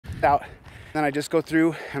out. Then I just go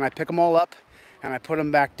through and I pick them all up and I put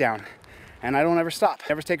them back down. And I don't ever stop,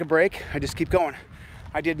 never take a break. I just keep going.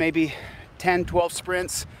 I did maybe 10, 12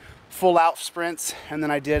 sprints, full out sprints. And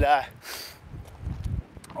then I did,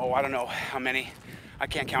 oh, I don't know how many. I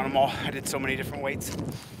can't count them all. I did so many different weights.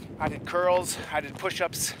 I did curls, I did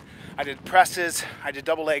push-ups, I did presses, I did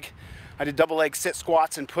double leg sit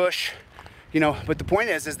squats and push, you know. But the point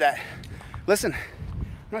is that, listen,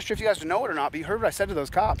 I'm not sure if you guys know it or not, but you heard what I said to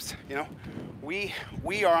those cops, you know. We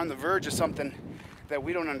are on the verge of something that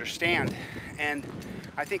we don't understand, and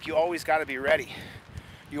I think you always got to be ready.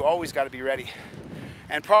 You always got to be ready.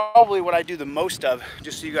 And probably what I do the most of,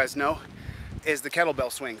 just so you guys know, is the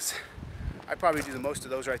kettlebell swings. I probably do the most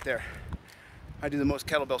of those right there. I do the most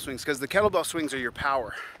kettlebell swings because the kettlebell swings are your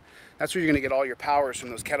power. That's where you're going to get all your powers, from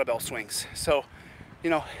those kettlebell swings. So, you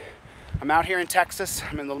know, I'm out here in Texas.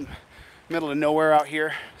 I'm in the middle of nowhere out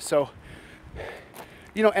here. So,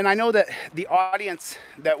 you know, and I know that the audience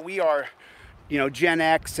that we are, you know, Gen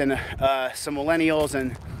X and some millennials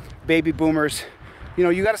and baby boomers, you know,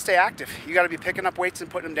 you got to stay active. You got to be picking up weights and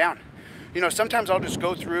putting them down. You know, sometimes I'll just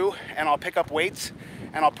go through and I'll pick up weights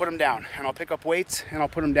and I'll put them down, and I'll pick up weights and I'll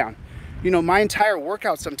put them down. You know, my entire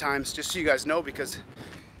workout sometimes, just so you guys know, because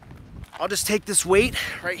I'll just take this weight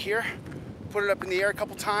right here, put it up in the air a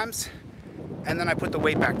couple times, and then I put the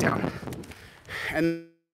weight back down. And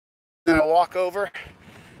then I walk over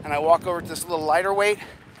to this little lighter weight.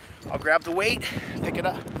 I'll grab the weight, pick it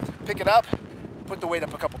up, put the weight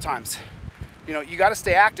up a couple times. You know, you got to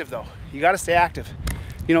stay active though. You got to stay active.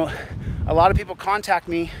 You know, a lot of people contact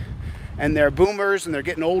me and they're boomers and they're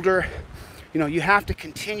getting older. You know, you have to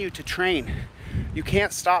continue to train. You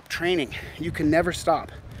can't stop training. You can never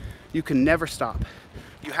stop. You can never stop.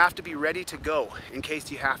 You have to be ready to go in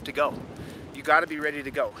case you have to go. You got to be ready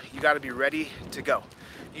to go. You got to be ready to go.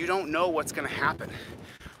 You don't know what's going to happen.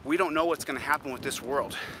 We don't know what's going to happen with this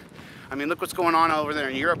world. I mean, look what's going on over there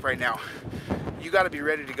in Europe right now. You got to be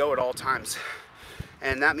ready to go at all times.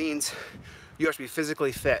 And that means you have to be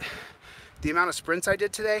physically fit. The amount of sprints I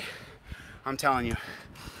did today, I'm telling you,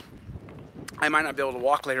 I might not be able to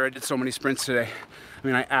walk later. I did so many sprints today. I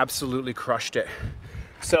mean, I absolutely crushed it.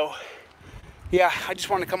 So, yeah, I just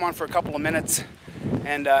wanted to come on for a couple of minutes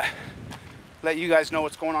and let you guys know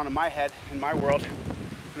what's going on in my head, in my world.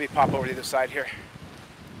 Let me pop over to the other side here.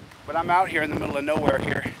 But I'm out here in the middle of nowhere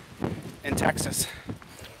here in Texas.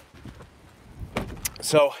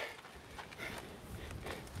 So,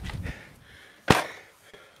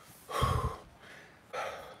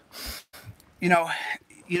 you know,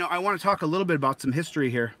 I want to talk a little bit about some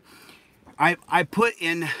history here. I put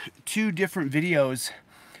in 2 different videos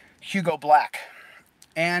Hugo Black,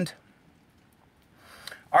 and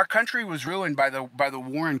our country was ruined by the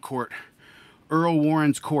Warren court, Earl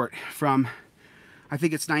Warren's court, from I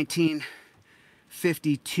think it's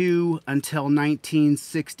 1952 until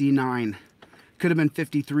 1969. Could have been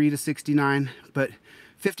 53 to 69, but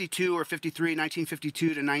 52 or 53, 1952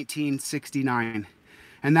 to 1969.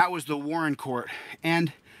 And that was the Warren court.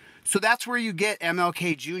 And so that's where you get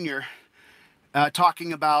MLK Jr.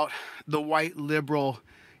 Talking about the white liberal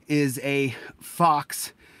is a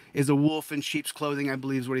fox, is a wolf in sheep's clothing, I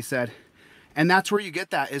believe is what he said. And that's where you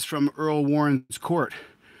get that, is from Earl Warren's court.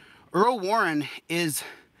 Earl Warren is,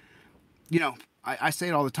 you know, I say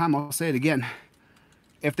it all the time, I'll say it again.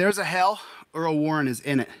 If there's a hell, Earl Warren is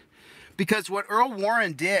in it. Because what Earl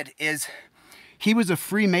Warren did is, he was a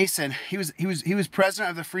Freemason. He was president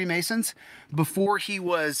of the Freemasons before he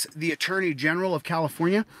was the Attorney General of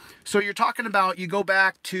California. So you're talking about, you go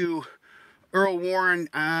back to Earl Warren,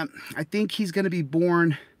 I think he's going to be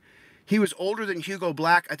born, he was older than Hugo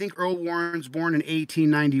Black. I think Earl Warren's born in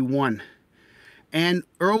 1891. And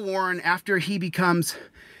Earl Warren, after he becomes,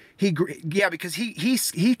 because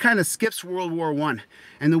he kind of skips World War I.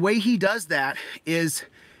 And the way he does that is,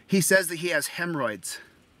 he says that he has hemorrhoids.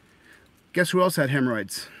 Guess who else had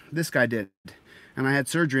hemorrhoids? This guy did. And I had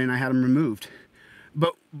surgery and I had them removed.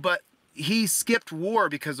 But he skipped war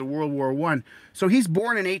because of World War I. So he's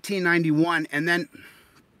born in 1891, and then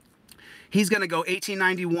he's going to go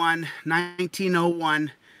 1891,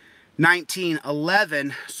 1901,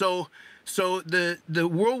 1911. So the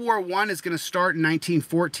World War I is going to start in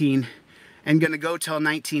 1914 and going to go till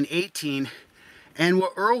 1918. And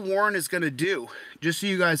what Earl Warren is going to do, just so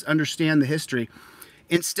you guys understand the history,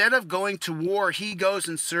 instead of going to war, he goes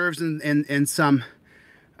and serves in some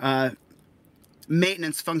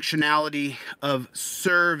maintenance functionality of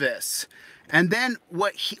service. And then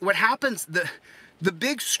what happens, the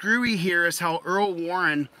big screwy here is how Earl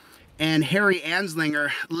Warren and Harry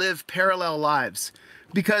Anslinger live parallel lives.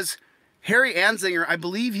 Because Harry Anslinger, I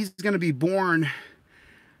believe he's going to be born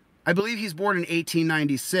I believe he's born in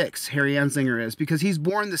 1896, Harry Anslinger is, because he's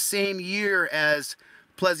born the same year as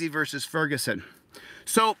Plessy versus Ferguson.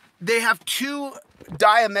 So they have two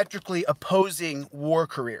diametrically opposing war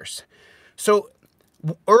careers. So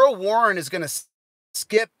Earl Warren is going to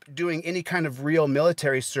skip doing any kind of real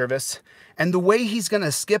military service, and the way he's going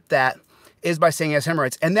to skip that is by saying he has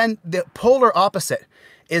hemorrhoids. And then the polar opposite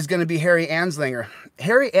is going to be Harry Anslinger.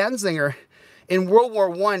 Harry Anslinger, in World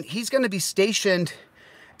War I, he's going to be stationed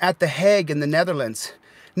at The Hague in the Netherlands.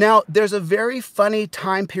 Now, there's a very funny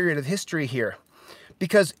time period of history here,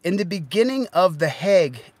 because in the beginning of The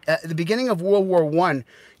Hague, at the beginning of World War I,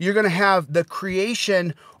 you're going to have the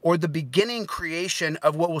creation or the beginning creation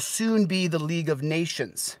of what will soon be the League of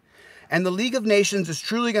Nations. And the League of Nations is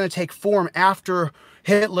truly going to take form after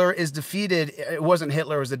Hitler is defeated. It wasn't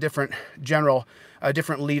Hitler, it was a different general, a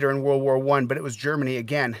different leader in World War I, but it was Germany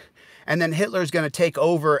again. And then Hitler is going to take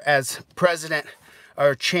over as president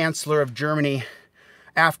or chancellor of Germany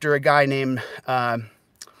after a guy named, I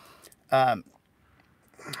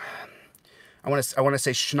want to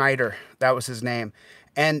say Schneider. That was his name.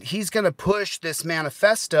 And he's going to push this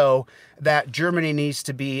manifesto that Germany needs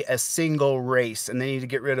to be a single race and they need to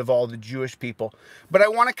get rid of all the Jewish people. But I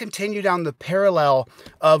want to continue down the parallel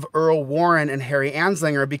of Earl Warren and Harry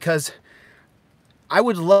Anslinger, because I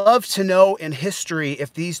would love to know in history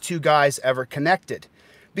if these two guys ever connected.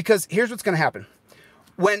 Because here's what's going to happen.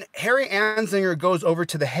 When Harry Anslinger goes over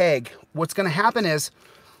to The Hague, what's going to happen is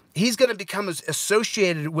he's going to become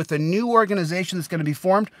associated with a new organization that's going to be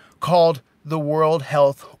formed called the World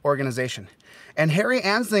Health Organization. And Harry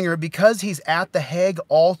Anslinger, because he's at The Hague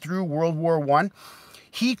all through World War I,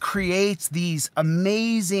 he creates these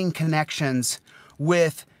amazing connections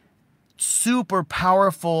with super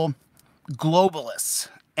powerful globalists.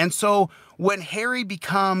 And so when Harry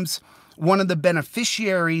becomes one of the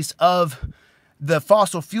beneficiaries of the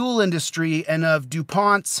fossil fuel industry and of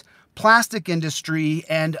DuPont's plastic industry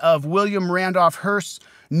and of William Randolph Hearst's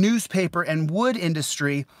newspaper and wood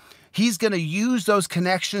industry, he's going to use those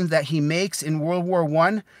connections that he makes in World War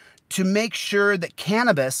I to make sure that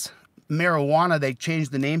cannabis, marijuana, they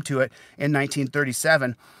changed the name to it in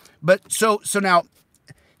 1937. But so now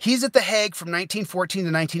he's at The Hague from 1914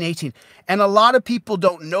 to 1918. And a lot of people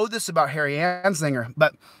don't know this about Harry Anslinger,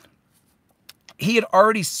 but he had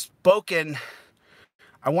already spoken,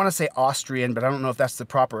 I want to say Austrian, but I don't know if that's the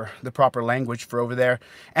proper language for over there.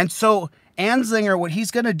 And so Anslinger, what he's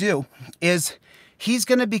going to do is he's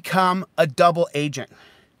going to become a double agent.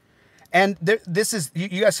 And this is,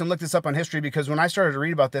 you guys can look this up on history, because when I started to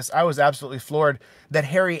read about this, I was absolutely floored that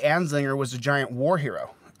Harry Anslinger was a giant war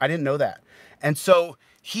hero. I didn't know that. And so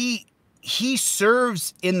he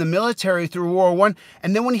serves in the military through World War I.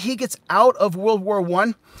 And then when he gets out of World War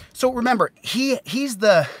I, so remember, he's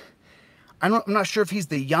the, I'm not sure if he's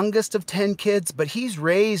the youngest of 10 kids, but he's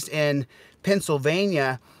raised in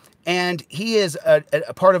Pennsylvania, and he is a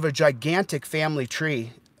part of a gigantic family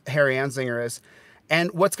tree, Harry Anslinger is.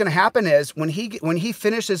 And what's going to happen is when he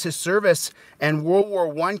finishes his service and World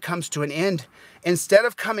War I comes to an end, instead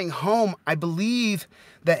of coming home, I believe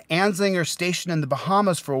that Anslinger's stationed in the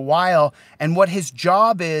Bahamas for a while, and what his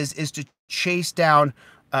job is to chase down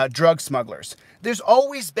drug smugglers. There's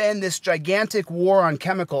always been this gigantic war on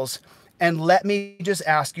chemicals. And let me just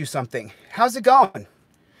ask you something. How's it going?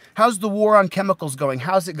 How's the war on chemicals going?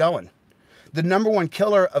 How's it going? The #1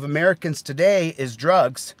 killer of Americans today is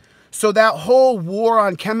drugs. So that whole war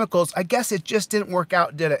on chemicals, I guess it just didn't work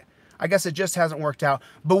out, did it? I guess it just hasn't worked out.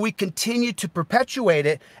 But we continue to perpetuate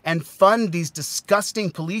it and fund these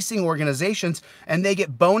disgusting policing organizations, and they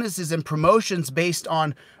get bonuses and promotions based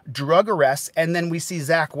on drug arrests. And then we see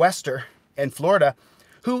Zach Wester in Florida,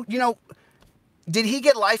 who, you know, did he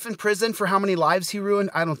get life in prison for how many lives he ruined?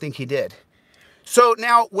 I don't think he did. So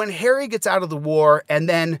now when Harry gets out of the war and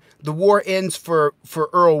then the war ends for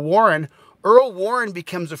Earl Warren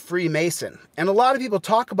becomes a Freemason. And a lot of people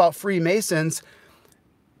talk about Freemasons,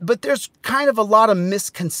 but there's kind of a lot of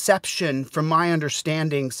misconception from my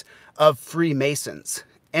understandings of Freemasons.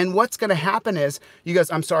 And what's going to happen is, you guys,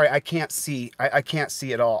 I'm sorry, I can't see. I can't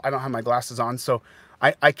see at all. I don't have my glasses on, so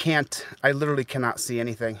I literally cannot see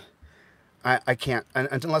anything. I can't,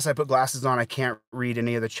 unless I put glasses on, I can't read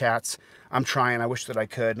any of the chats. I'm trying, I wish that I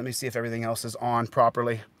could. Let me see if everything else is on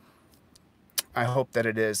properly. I hope that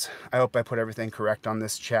it is. I hope I put everything correct on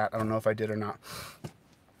this chat. I don't know if I did or not.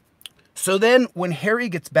 So then when Harry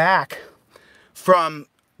gets back from,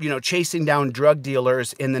 you know, chasing down drug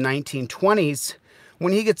dealers in the 1920s,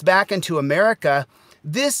 when he gets back into America,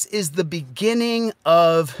 this is the beginning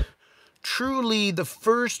of truly the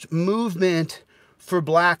first movement for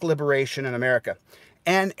black liberation in America.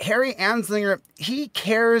 And Harry Anslinger, he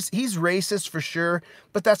cares, he's racist for sure,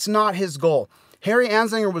 but that's not his goal. Harry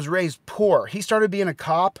Anslinger was raised poor. He started being a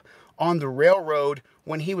cop on the railroad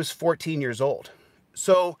when he was 14 years old.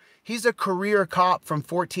 So he's a career cop from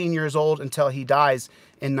 14 years old until he dies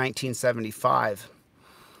in 1975.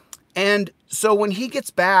 And so when he gets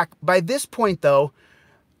back, by this point though,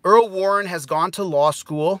 Earl Warren has gone to law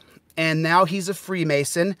school and now he's a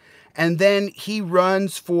Freemason. And then he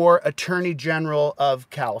runs for Attorney General of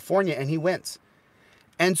California and he wins.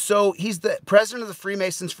 And so he's the president of the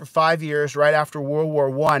Freemasons for 5 years, right after World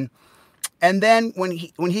War I. And then when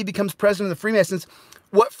he becomes president of the Freemasons,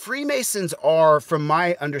 what Freemasons are, from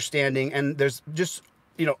my understanding, and there's just,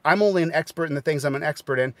 you know, I'm only an expert in the things I'm an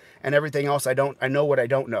expert in, and everything else I know what I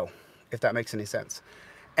don't know, if that makes any sense.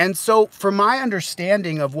 And so from my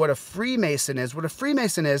understanding of what a Freemason is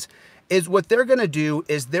what they're going to do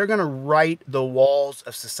is they're going to write the walls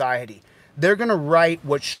of society. They're going to write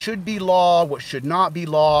what should be law, what should not be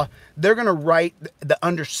law. They're going to write the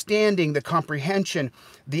understanding, the comprehension,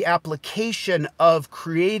 the application of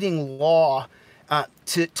creating law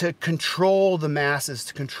to control the masses,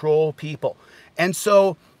 to control people. And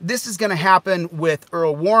so this is going to happen with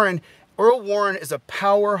Earl Warren. Earl Warren is a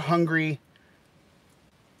power-hungry,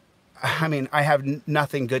 I mean, I have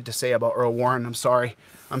nothing good to say about Earl Warren. I'm sorry.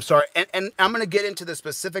 And I'm going to get into the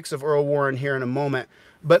specifics of Earl Warren here in a moment.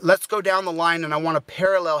 But let's go down the line, and I want to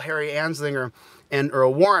parallel Harry Anslinger and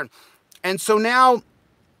Earl Warren. And so now,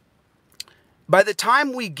 by the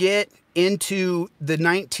time we get into the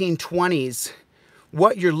 1920s,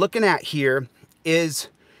 what you're looking at here is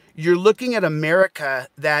you're looking at America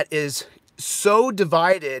that is so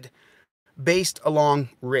divided based along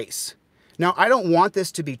race. Now, I don't want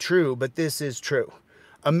this to be true, but this is true.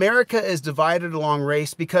 America is divided along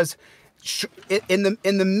race because in the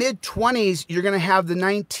mid-20s, you're going to have the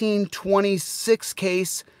 1926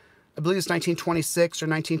 case, I believe it's 1926 or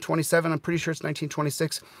 1927, I'm pretty sure it's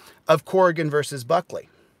 1926, of Corrigan versus Buckley.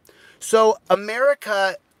 So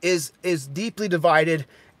America is deeply divided,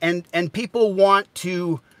 and people want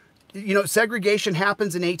to, you know, segregation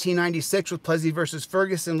happens in 1896 with Plessy versus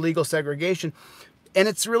Ferguson, legal segregation. And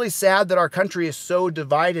it's really sad that our country is so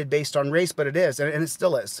divided based on race, but it is, and it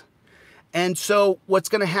still is. And so what's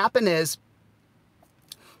going to happen is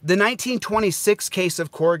the 1926 case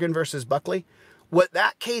of Corrigan versus Buckley, what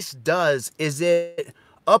that case does is it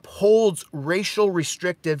upholds racial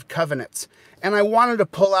restrictive covenants. And I wanted to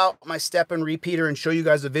pull out my step and repeater and show you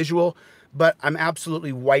guys a visual, but I'm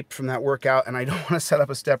absolutely wiped from that workout, and I don't want to set up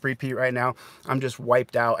a step repeat right now. I'm just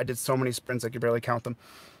wiped out. I did so many sprints I could barely count them.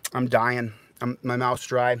 I'm dying. My mouth's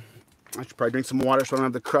dry. I should probably drink some water so I don't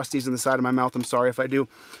have the crusties in the side of my mouth. I'm sorry if I do.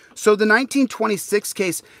 So the 1926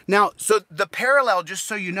 case. Now, so the parallel, just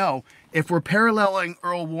so you know, if we're paralleling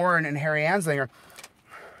Earl Warren and Harry Anslinger,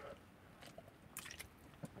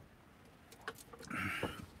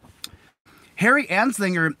 Harry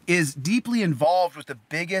Anslinger is deeply involved with the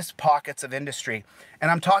biggest pockets of industry.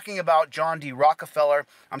 And I'm talking about John D. Rockefeller.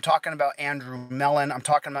 I'm talking about Andrew Mellon. I'm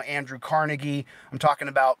talking about Andrew Carnegie. I'm talking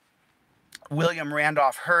about William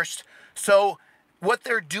Randolph Hearst. So what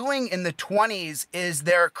they're doing in the 20s is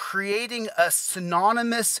they're creating a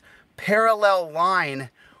synonymous parallel line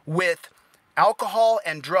with alcohol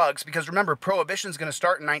and drugs, because remember, prohibition is going to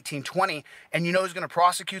start in 1920, and you know who's going to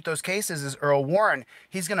prosecute those cases is Earl Warren.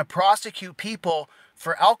 He's going to prosecute people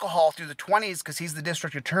for alcohol through the 20s because he's the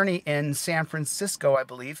district attorney in San Francisco, I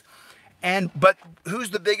believe. But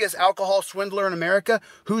who's the biggest alcohol swindler in America?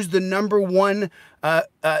 Who's the #1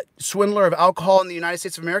 swindler of alcohol in the United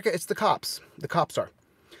States of America? It's the cops. The cops are.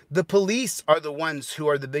 The police are the ones who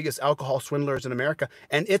are the biggest alcohol swindlers in America,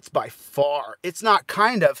 and it's by far. It's not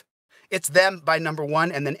kind of. It's them by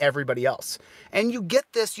 #1 and then everybody else. And you get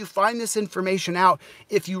this, you find this information out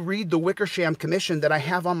if you read the Wickersham Commission that I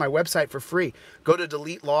have on my website for free. Go to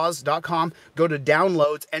DeleteLawZ.com, go to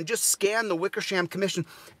downloads, and just scan the Wickersham Commission.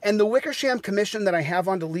 And the Wickersham Commission that I have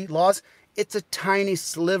on DeleteLawZ, it's a tiny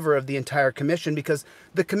sliver of the entire commission, because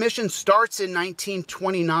the commission starts in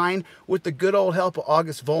 1929 with the good old help of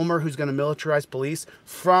August Vollmer, who's going to militarize police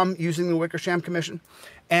from using the Wickersham Commission.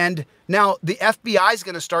 And now the FBI is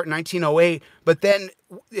going to start in 1908, but then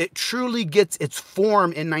it truly gets its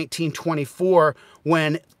form in 1924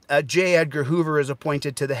 when J. Edgar Hoover is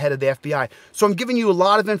appointed to the head of the FBI. So I'm giving you a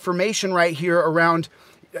lot of information right here around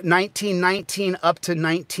 1919 up to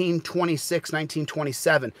 1926,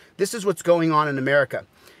 1927. This is what's going on in America.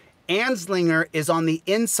 Anslinger is on the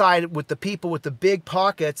inside with the people with the big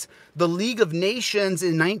pockets. The League of Nations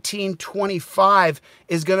in 1925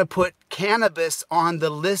 is going to put cannabis on the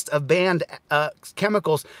list of banned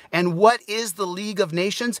chemicals. And what is the League of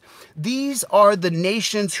Nations? These are the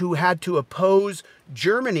nations who had to oppose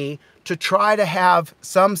Germany to try to have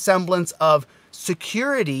some semblance of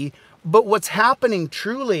security. But what's happening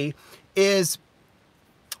truly is,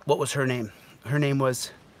 what was her name? Her name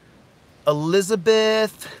was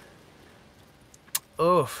Elizabeth.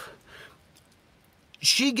 Oof.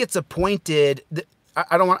 She gets appointed.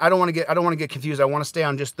 I don't want to get confused. I want to stay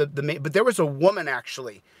on just the main. But there was a woman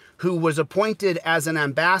actually who was appointed as an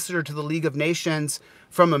ambassador to the League of Nations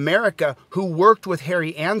from America, who worked with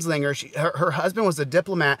Harry Anslinger. Her husband was a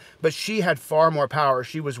diplomat, but she had far more power.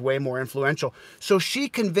 She was way more influential. So she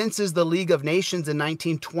convinces the League of Nations in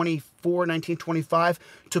 1924, 1925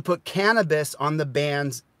 to put cannabis on the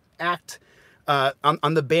banned act.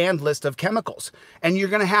 On the banned list of chemicals. And you're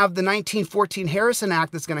going to have the 1914 Harrison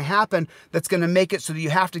Act that's going to happen, that's going to make it so that you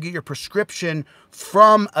have to get your prescription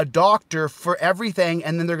from a doctor for everything,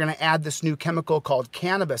 and then they're going to add this new chemical called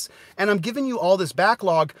cannabis. And I'm giving you all this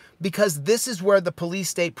backlog because this is where the police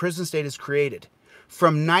state, prison state is created.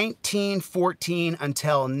 From 1914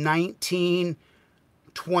 until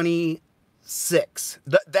 1926.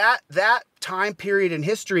 That time period in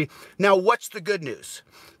history. Now, what's the good news?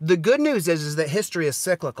 The good news is that history is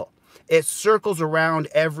cyclical. It circles around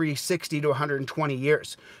every 60 to 120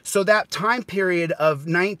 years. So that time period of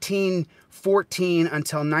 1914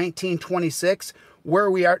 until 1926, where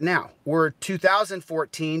we are now, we're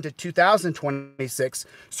 2014 to 2026.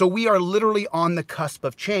 So we are literally on the cusp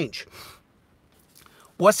of change.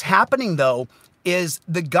 What's happening, though, is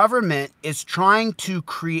the government is trying to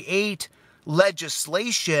create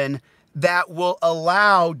legislation that will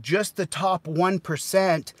allow just the top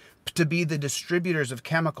 1% to be the distributors of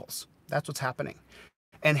chemicals. That's what's happening.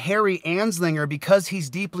 And Harry Anslinger, because he's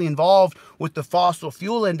deeply involved with the fossil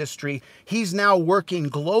fuel industry, he's now working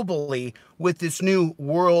globally with this new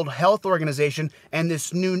World Health Organization and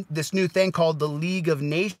this new thing called the League of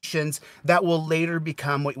Nations that will later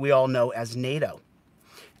become what we all know as NATO.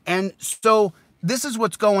 And so this is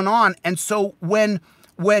what's going on. And so when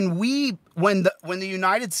the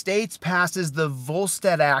United States passes the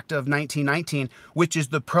Volstead Act of 1919, which is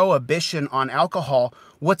the prohibition on alcohol,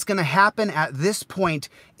 what's going to happen at this point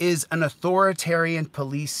is an authoritarian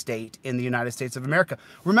police state in the United States of America.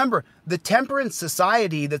 Remember, the Temperance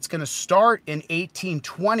Society that's going to start in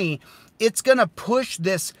 1820, it's going to push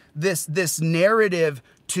this narrative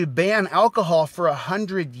to ban alcohol for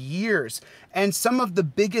 100 years. And some of the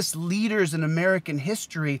biggest leaders in American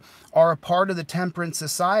history are a part of the Temperance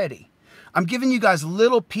Society. I'm giving you guys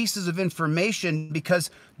little pieces of information because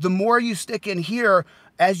the more you stick in here,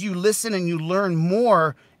 as you listen and you learn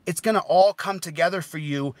more, it's going to all come together for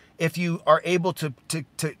you if you are able to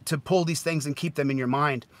pull these things and keep them in your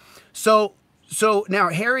mind. So now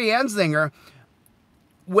Harry Anslinger,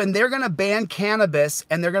 when they're going to ban cannabis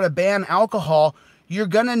and they're going to ban alcohol, you're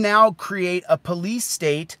going to now create a police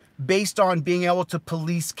state based on being able to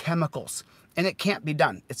police chemicals. And it can't be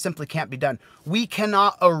done. It simply can't be done. We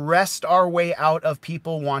cannot arrest our way out of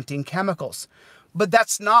people wanting chemicals. But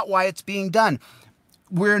that's not why it's being done.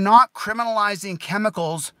 We're not criminalizing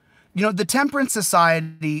chemicals. You know, the Temperance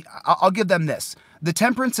Society, I'll give them this. The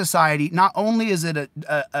Temperance Society, not only is it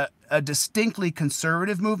a distinctly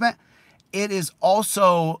conservative movement, it is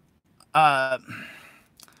also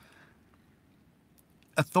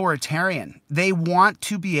authoritarian. They want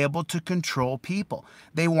to be able to control people.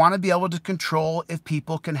 They want to be able to control if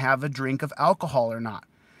people can have a drink of alcohol or not.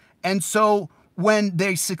 And so when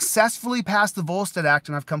they successfully passed the Volstead Act,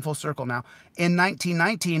 and I've come full circle now, in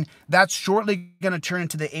 1919, that's shortly going to turn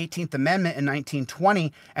into the 18th Amendment in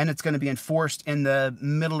 1920, and it's going to be enforced in the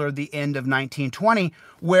middle or the end of 1920,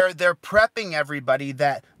 where they're prepping everybody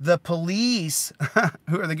that the police,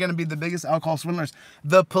 who are going to be the biggest alcohol swindlers,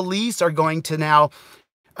 the police are going to now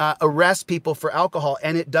arrest people for alcohol,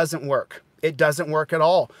 and it doesn't work. It doesn't work at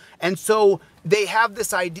all. And so they have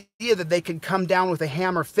this idea that they can come down with a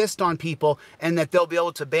hammer fist on people and that they'll be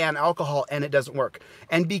able to ban alcohol, and it doesn't work.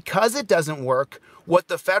 And because it doesn't work, what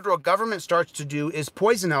the federal government starts to do is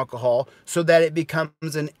poison alcohol so that it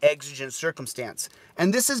becomes an exigent circumstance.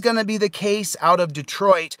 And this is going to be the case out of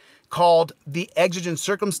Detroit called the Exigent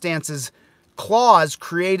Circumstances Clause,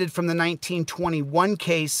 created from the 1921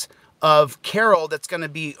 case of Carroll that's going to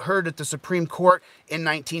be heard at the Supreme Court in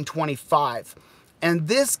 1925. And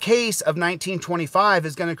this case of 1925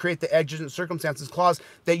 is going to create the Exigent Circumstances Clause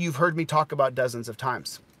that you've heard me talk about dozens of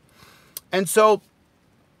times. And so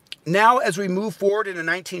now as we move forward into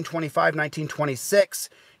 1925, 1926,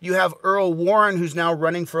 You have Earl Warren, who's now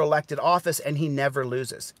running for elected office, and he never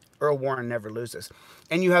loses. Earl Warren never loses.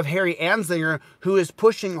 And you have Harry Anslinger, who is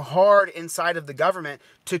pushing hard inside of the government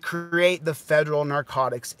to create the Federal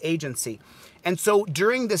Narcotics Agency. And so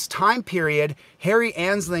during this time period, Harry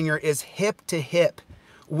Anslinger is hip to hip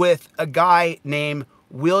with a guy named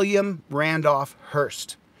William Randolph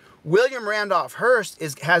Hearst. William Randolph Hearst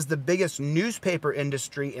has the biggest newspaper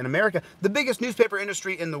industry in America, the biggest newspaper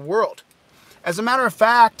industry in the world. As a matter of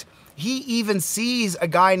fact, he even sees a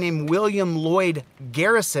guy named William Lloyd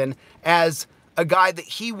Garrison as a guy that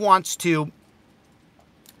he wants to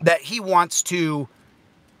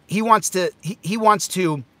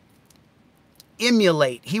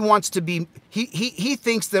emulate. He wants to be, he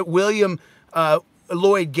thinks that William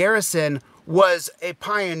Lloyd Garrison was a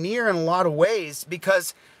pioneer in a lot of ways,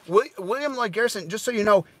 because William Lloyd Garrison, just so you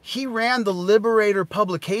know, he ran the Liberator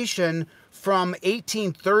publication from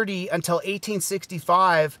 1830 until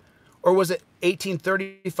 1865, or was it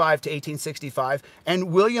 1835 to 1865?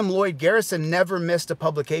 And William Lloyd Garrison never missed a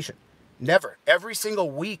publication. Never. Every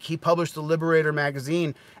single week he published the Liberator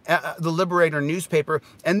magazine, the Liberator newspaper,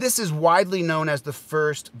 and this is widely known as the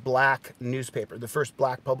first black newspaper, the first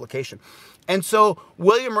black publication. And so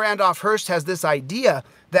William Randolph Hearst has this idea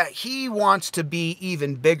that he wants to be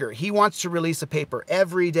even bigger. He wants to release a paper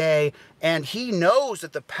every day, and he knows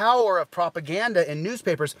that the power of propaganda in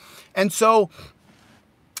newspapers. And so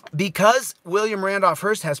because William Randolph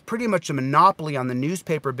Hearst has pretty much a monopoly on the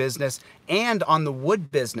newspaper business and on the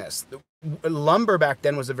wood business, lumber back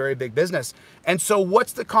then was a very big business. And so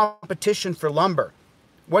what's the competition for lumber?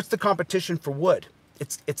 What's the competition for wood?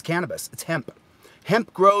 It's cannabis, it's hemp.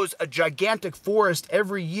 Hemp grows a gigantic forest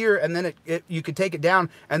every year, and then you could take it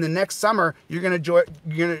down, and the next summer you're gonna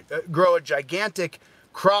grow a gigantic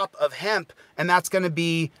crop of hemp, and that's gonna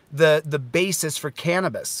be the basis for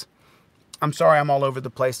cannabis. I'm sorry, I'm all over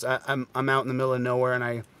the place. I'm out in the middle of nowhere, and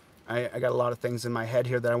I got a lot of things in my head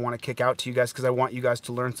here that I want to kick out to you guys, because I want you guys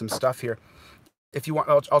to learn some stuff here. If you want,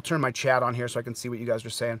 I'll turn my chat on here so I can see what you guys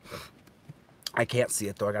are saying. I can't see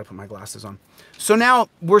it though. I got to put my glasses on. So now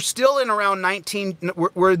we're still in around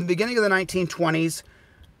we're in the beginning of the 1920s.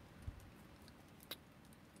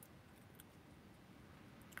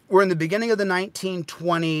 We're in the beginning of the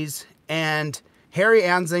 1920s, and Harry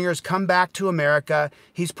Anslinger's come back to America.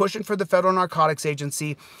 He's pushing for the Federal Narcotics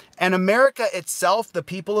Agency. And America itself, the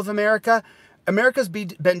people of America, America's been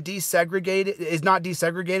desegregated, is not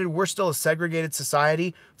desegregated. We're still a segregated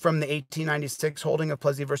society from the 1896 holding of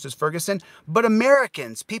Plessy versus Ferguson. But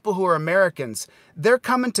Americans, people who are Americans, they're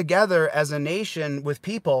coming together as a nation with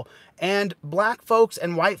people. And black folks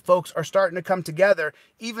and white folks are starting to come together,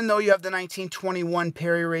 even though you have the 1921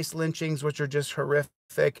 Perry race lynchings, which are just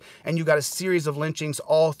horrific. And you got a series of lynchings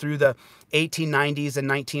all through the 1890s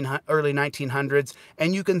and early 1900s.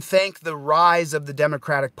 And you can thank the rise of the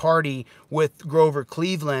Democratic Party with Grover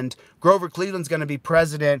Cleveland. Grover Cleveland's going to be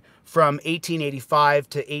president from 1885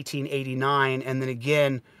 to 1889, and then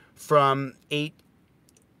again from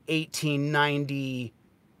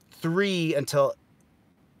 1893 until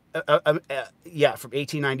from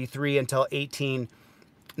 1893 until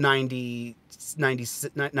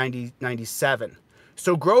 1897.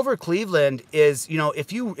 So Grover Cleveland is, you know,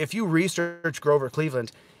 if you research Grover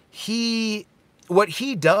Cleveland, what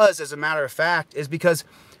he does, as a matter of fact, is because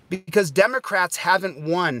Democrats haven't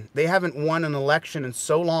won. They haven't won an election in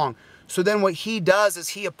so long. So then what he does is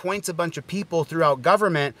he appoints a bunch of people throughout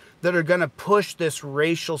government that are going to push this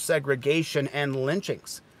racial segregation and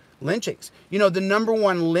lynchings. You know, the #1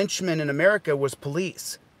 lynchman in America was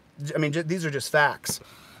police. I mean, these are just facts.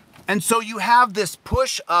 And so you have this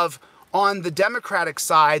push of, on the Democratic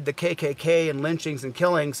side, the KKK and lynchings and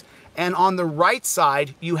killings, and on the right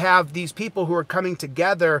side, you have these people who are coming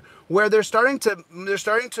together where they're starting to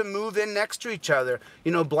move in next to each other.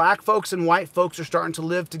 You know, black folks and white folks are starting to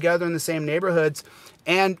live together in the same neighborhoods,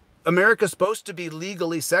 and America's supposed to be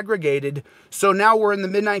legally segregated. So now we're in the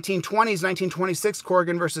mid-1920s, 1926,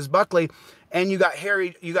 Corrigan versus Buckley, and you got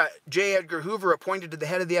J. Edgar Hoover appointed to the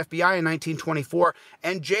head of the FBI in 1924.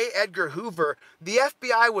 And J. Edgar Hoover, the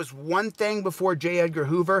FBI was one thing before J. Edgar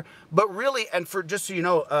Hoover, but really, and for just so you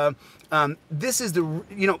know, this is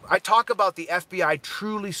I talk about the FBI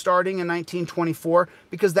truly starting in 1924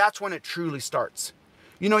 because that's when it truly starts.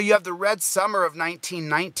 You know, you have the Red Summer of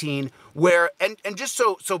 1919 where, and just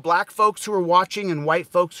so black folks who are watching and white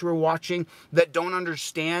folks who are watching that don't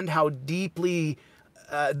understand how deeply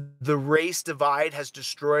the race divide has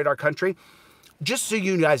destroyed our country, just so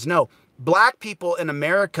you guys know, black people in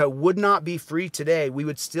America would not be free today. We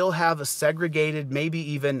would still have a segregated, maybe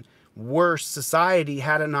even worse society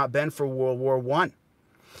had it not been for World War I.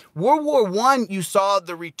 World War I, you saw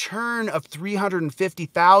the return of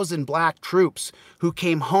 350,000 black troops who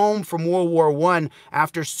came home from World War I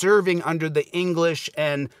after serving under the English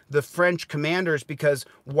and the French commanders, because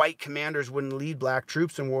white commanders wouldn't lead black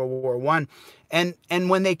troops in World War I. And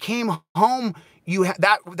when they came home,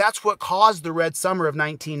 that's what caused the Red Summer of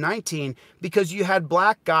 1919, because you had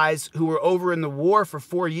black guys who were over in the war for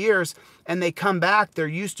 4 years, and they come back, they're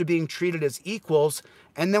used to being treated as equals.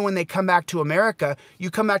 And then when they come back to America,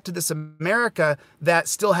 you come back to this America that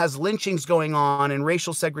still has lynchings going on and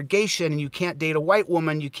racial segregation, and you can't date a white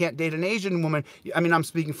woman, you can't date an Asian woman. I mean, I'm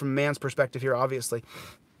speaking from a man's perspective here, obviously.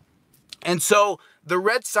 And so the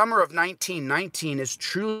Red Summer of 1919 is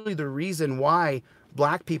truly the reason why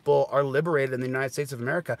black people are liberated in the United States of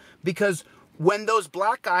America, because when those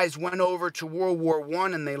black guys went over to World War I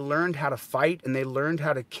and they learned how to fight and they learned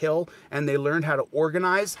how to kill and they learned how to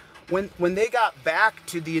organize, when they got back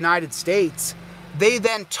to the United States, they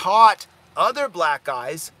then taught other black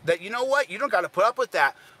guys that, you know what, you don't got to put up with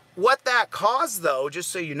that. What that caused, though,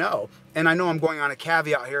 just so you know, and I know I'm going on a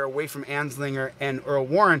caveat here away from Anslinger and Earl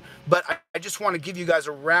Warren, but I just want to give you guys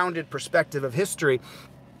a rounded perspective of history.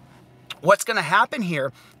 What's going to happen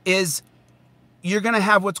here is you're going to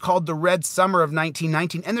have what's called the Red Summer of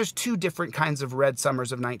 1919, and there's two different kinds of Red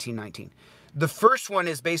Summers of 1919. The first one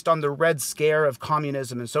is based on the Red Scare of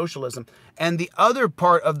communism and socialism, and the other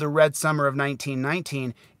part of the Red Summer of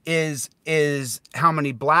 1919 is how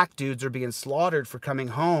many black dudes are being slaughtered for coming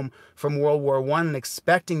home from World War I and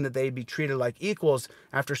expecting that they'd be treated like equals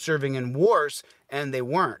after serving in wars, and they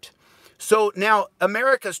weren't. So now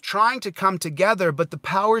America's trying to come together, but the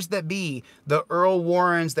powers that be, the Earl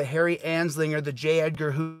Warrens, the Harry Anslinger, the J.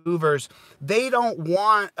 Edgar Hoovers, they don't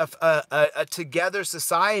want a together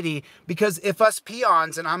society, because if us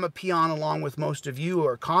peons, and I'm a peon along with most of you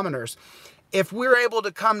are commoners, if we're able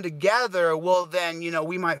to come together, well then, you know,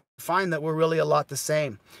 we might find that we're really a lot the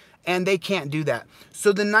same. And they can't do that. So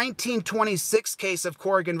the 1926 case of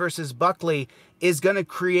Corrigan versus Buckley is going to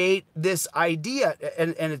create this idea,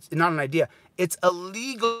 and it's not an idea, it's a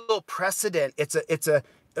legal precedent.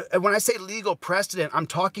 When I say legal precedent, I'm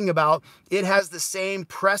talking about it has the same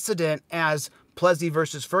precedent as Plessy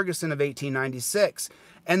versus Ferguson of 1896.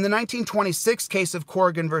 And the 1926 case of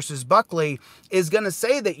Corrigan versus Buckley is going to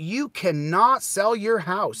say that you cannot sell your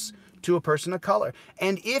house to a person of color.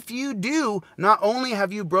 And if you do, not only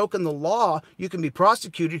have you broken the law, you can be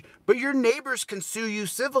prosecuted, but your neighbors can sue you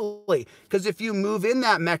civilly. Because if you move in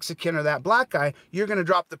that Mexican or that black guy, you're going to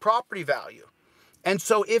drop the property value. And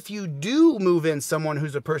so if you do move in someone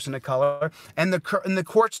who's a person of color and the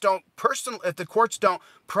courts don't if the courts don't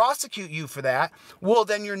prosecute you for that, well,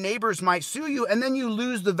 then your neighbors might sue you, and then you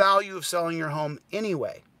lose the value of selling your home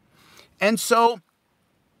anyway. And so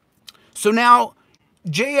now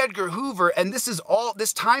J. Edgar Hoover, and this is all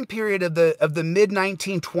this time period of the mid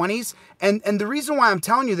 1920s, and the reason why I'm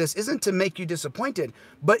telling you this isn't to make you disappointed,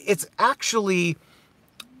 but it's actually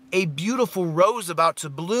a beautiful rose about to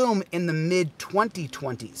bloom in the mid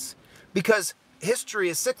 2020s, because history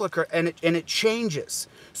is cyclical and it changes.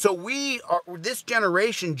 So this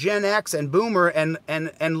generation, Gen X and Boomer and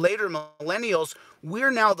later millennials,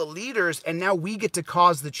 we're now the leaders, and now we get to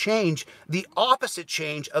cause the change, the opposite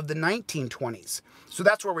change of the 1920s. So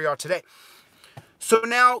that's where we are today. So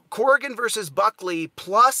now Corrigan versus Buckley,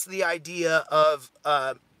 plus the idea of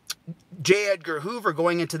J. Edgar Hoover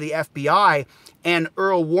going into the FBI and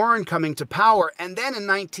Earl Warren coming to power. And then in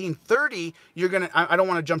 1930, I don't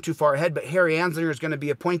want to jump too far ahead, but Harry Anslinger is going to be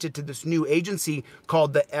appointed to this new agency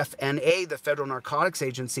called the FNA, the Federal Narcotics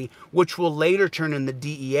Agency, which will later turn in the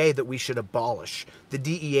DEA that we should abolish. The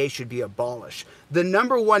DEA should be abolished. The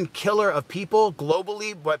number one killer of people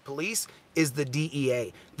globally by police is the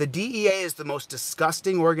DEA. The DEA is the most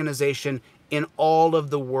disgusting organization in all of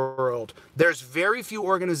the world. There's very few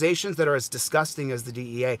organizations that are as disgusting as the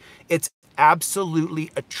DEA. It's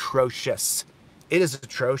absolutely atrocious. It is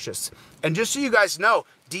atrocious. And just so you guys know,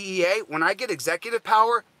 DEA, when I get executive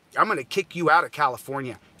power, I'm going to kick you out of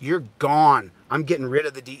California. You're gone. I'm getting rid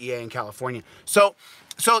of the DEA in California. So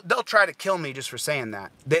they'll try to kill me just for saying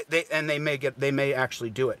that. They may actually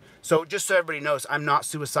do it. So just so everybody knows, I'm not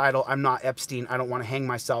suicidal. I'm not Epstein. I don't want to hang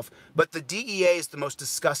myself. But the DEA is the most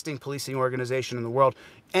disgusting policing organization in the world.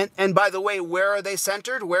 And by the way, where are they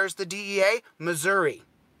centered? Where's the DEA? Missouri.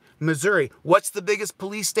 Missouri. What's the biggest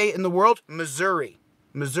police state in the world? Missouri.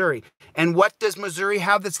 Missouri. And what does Missouri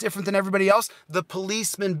have that's different than everybody else? The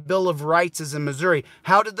Policeman Bill of Rights is in Missouri.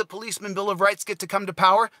 How did the Policeman Bill of Rights get to come to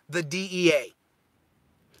power? The DEA.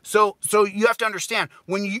 So you have to understand,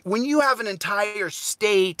 when you have an entire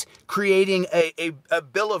state creating a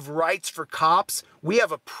Bill of Rights for cops, we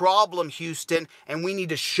have a problem, Houston, and we need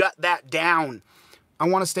to shut that down. I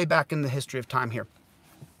want to stay back in the history of time here.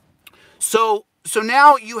 So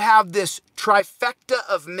now you have this trifecta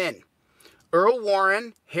of men: Earl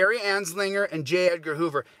Warren, Harry Anslinger, and J. Edgar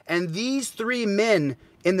Hoover. And these three men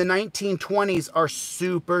in the 1920s are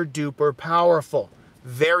super duper powerful,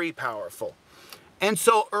 very powerful. And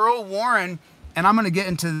so Earl Warren, and I'm going to get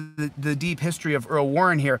into the deep history of Earl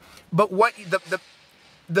Warren here, but what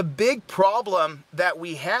the big problem that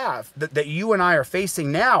we have, that you and I are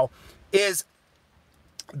facing now, is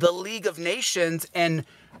the League of Nations and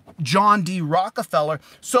John D. Rockefeller.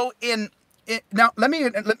 So now let me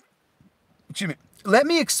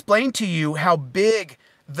explain to you how big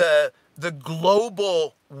the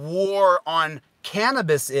global war on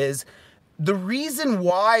cannabis is. The reason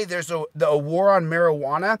why there's a war on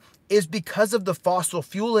marijuana is because of the fossil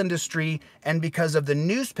fuel industry and because of the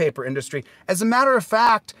newspaper industry. As a matter of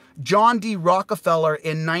fact, John D. Rockefeller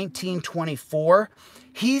in 1924,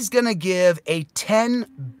 he's going to give a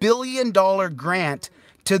 $10 billion grant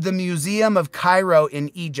to the Museum of Cairo in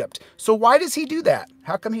Egypt. So why does he do that?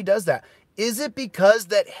 How come he does that? Is it because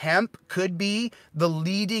that hemp could be the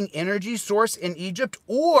leading energy source in Egypt,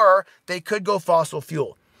 or they could go fossil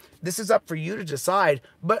fuel? This is up for you to decide,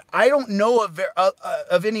 but I don't know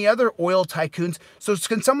of any other oil tycoons. So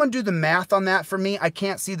can someone do the math on that for me? I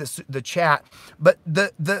can't see the chat, but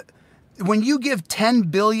when you give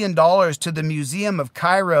 $10 billion to the Museum of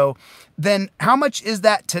Cairo, then how much is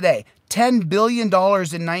that today? $10 billion in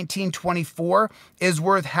 1924 is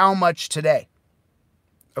worth how much today?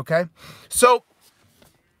 Okay, so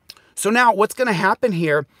now what's going to happen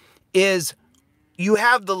here is you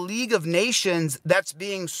have the League of Nations that's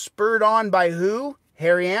being spurred on by who?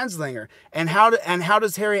 Harry Anslinger. And how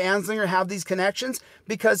does Harry Anslinger have these connections?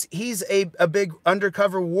 Because he's a big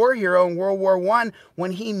undercover war hero in World War I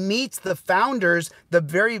when he meets the founders, the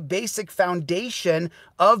very basic foundation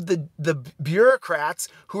of the bureaucrats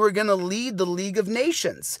who are going to lead the League of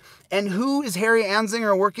Nations. And who is Harry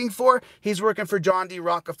Anslinger working for? He's working for John D.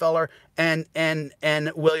 Rockefeller and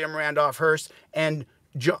William Randolph Hearst and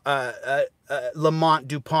Lamont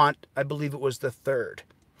DuPont, I believe it was the third.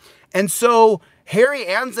 And so Harry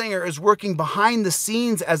Anslinger is working behind the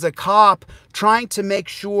scenes as a cop, trying to make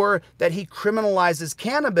sure that he criminalizes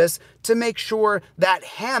cannabis to make sure that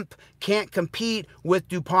hemp can't compete with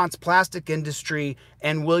DuPont's plastic industry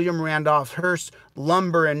and William Randolph Hearst's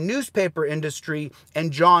lumber and newspaper industry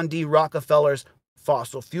and John D. Rockefeller's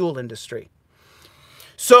fossil fuel industry.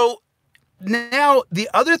 So now, the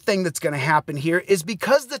other thing that's going to happen here is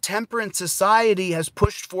because the Temperance Society has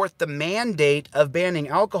pushed forth the mandate of banning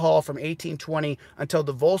alcohol from 1820 until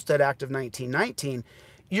the Volstead Act of 1919,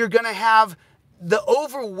 you're going to have the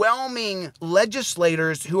overwhelming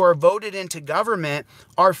legislators who are voted into government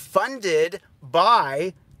are funded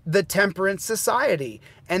by the Temperance Society.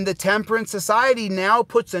 And the Temperance Society now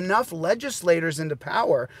puts enough legislators into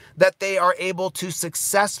power that they are able to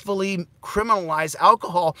successfully criminalize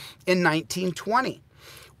alcohol in 1920.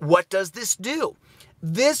 What does this do?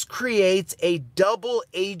 This creates a double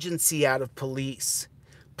agency out of police.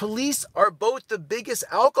 Police are both the biggest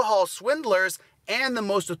alcohol swindlers and the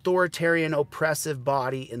most authoritarian, oppressive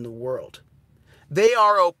body in the world. They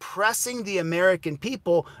are oppressing the American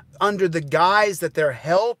people under the guise that they're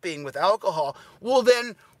helping with alcohol. Well,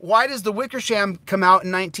 then why does the Wickersham come out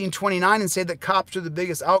in 1929 and say that cops are the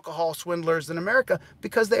biggest alcohol swindlers in America?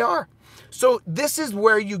 Because they are. So this is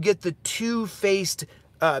where you get the two-faced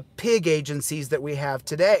pig agencies that we have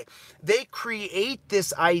today. They create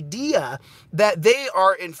this idea that they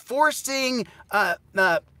are enforcing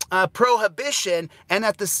prohibition and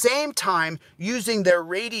at the same time using their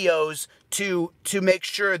radios to make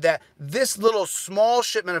sure that this little small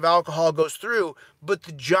shipment of alcohol goes through, but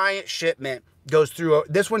the giant shipment goes through.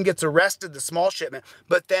 This one gets arrested, the small shipment,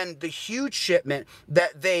 but then the huge shipment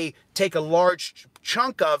that they take a large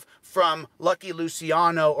chunk of from Lucky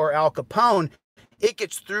Luciano or Al Capone, it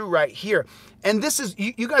gets through right here. And this is,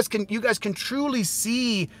 you guys can truly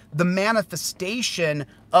see the manifestation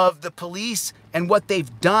of the police and what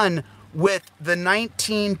they've done with the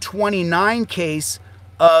 1929 case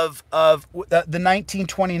of the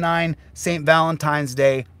 1929 St. Valentine's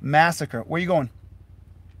Day massacre. Where are you going?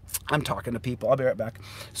 I'm talking to people. I'll be right back.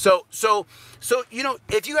 So, you know,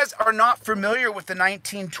 if you guys are not familiar with the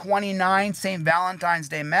 1929 St. Valentine's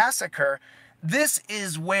Day massacre, this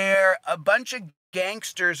is where a bunch of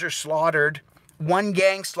gangsters are slaughtered. One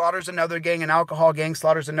gang slaughters another gang, an alcohol gang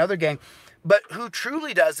slaughters another gang. But who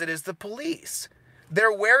truly does it is the police.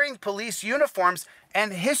 They're wearing police uniforms,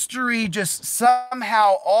 and history just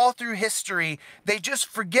somehow, all through history, they just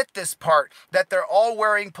forget this part, that they're all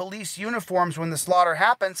wearing police uniforms when the slaughter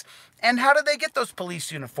happens. And how did they get those police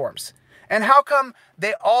uniforms? And how come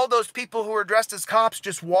all those people who were dressed as cops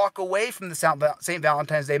just walk away from the St.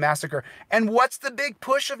 Valentine's Day Massacre? And what's the big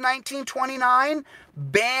push of 1929?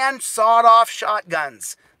 Ban sawed-off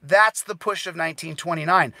shotguns. That's the push of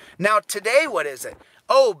 1929. Now, today, what is it?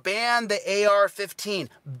 Oh, ban the AR-15.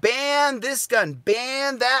 Ban this gun.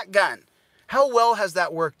 Ban that gun. How well has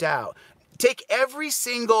that worked out? Take every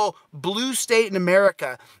single blue state in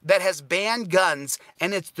America that has banned guns,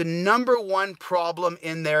 and it's the #1 problem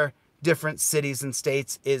in their different cities and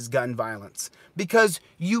states is gun violence. Because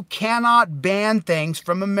you cannot ban things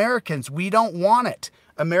from Americans. We don't want it.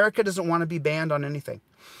 America doesn't want to be banned on anything.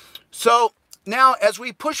 So now, as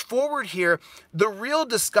we push forward here, the real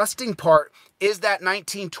disgusting part is that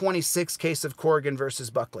 1926 case of Corrigan versus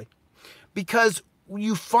Buckley. Because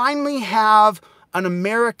you finally have an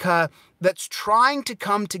America that's trying to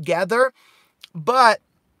come together, but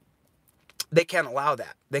they can't allow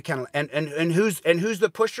that. They can't. And who's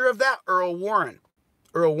the pusher of that? Earl Warren.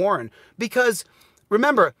 Earl Warren. Because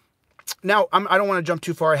remember, now I don't want to jump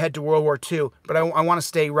too far ahead to World War II, but I want to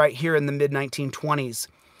stay right here in the mid-1920s.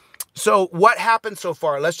 So what happened so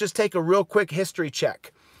far? Let's just take a real quick history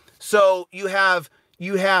check. So you have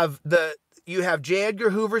J. Edgar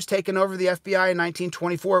Hoover's taken over the FBI in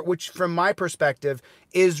 1924, which from my perspective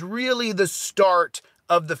is really the start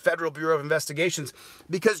of the Federal Bureau of Investigations,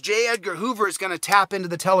 because J. Edgar Hoover is going to tap into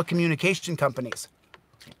the telecommunication companies.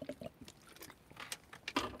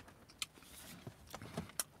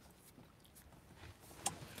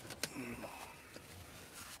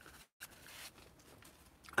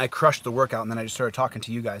 I crushed the workout and then I just started talking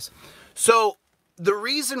to you guys. So the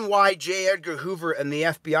reason why J. Edgar Hoover and the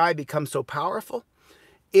FBI become so powerful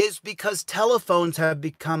is because telephones have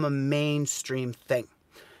become a mainstream thing.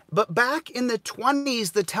 But back in the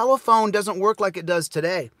 20s, the telephone doesn't work like it does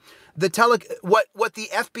today. What the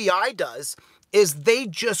FBI does is they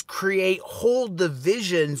just create whole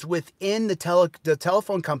divisions within the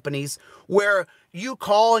telephone companies where you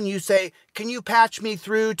call and you say, can you patch me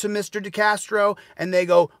through to Mr. DeCastro? And they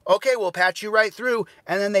go, okay, we'll patch you right through.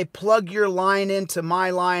 And then they plug your line into my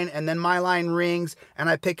line, and then my line rings and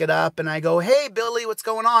I pick it up and I go, hey, Billy, what's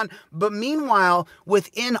going on? But meanwhile,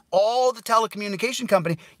 within all the telecommunication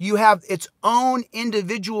company, you have its own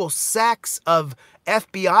individual sects of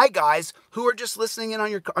FBI guys who are just listening in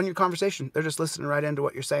on your conversation. They're just listening right into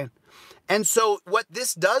what you're saying. And so what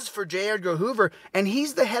this does for J. Edgar Hoover, and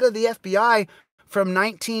he's the head of the FBI from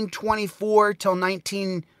 1924 till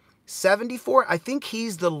 1974. I think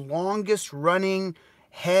he's the longest running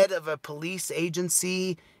head of a police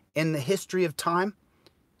agency in the history of time.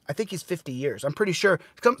 I think he's 50 years. I'm pretty sure.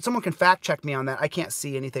 Someone can fact check me on that. I can't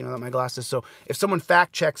see anything without my glasses. So if someone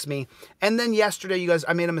fact checks me. And then yesterday, you guys,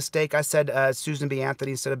 I made a mistake. I said Susan B.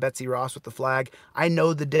 Anthony instead of Betsy Ross with the flag. I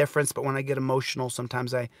know the difference, but when I get emotional,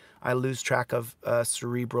 sometimes I lose track of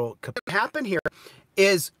cerebral. What happened here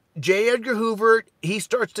is J. Edgar Hoover, he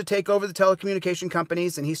starts to take over the telecommunication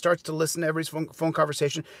companies, and he starts to listen to every phone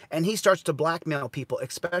conversation, and he starts to blackmail people,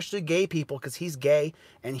 especially gay people, because he's gay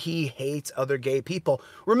and he hates other gay people.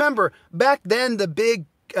 Remember, back then, the big,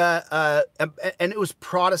 and it was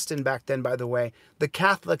Protestant back then, by the way. The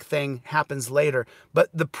Catholic thing happens later, but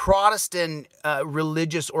the Protestant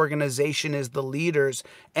religious organization is the leaders.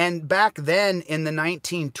 And back then, in the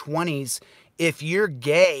 1920s, if you're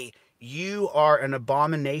gay, you are an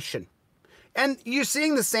abomination. And you're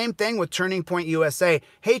seeing the same thing with Turning Point USA.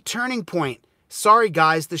 Hey, Turning Point, sorry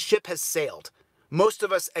guys, the ship has sailed. Most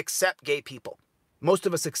of us accept gay people. Most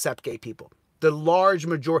of us accept gay people. The large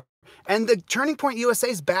majority. And the Turning Point USA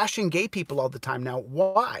is bashing gay people all the time now.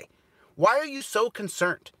 Why? Why are you so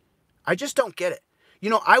concerned? I just don't get it. You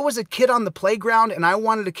know, I was a kid on the playground and I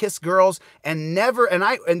wanted to kiss girls and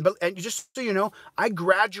just so you know, I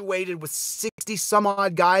graduated with 60 some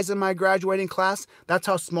odd guys in my graduating class. That's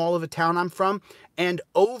how small of a town I'm from. And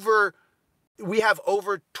we have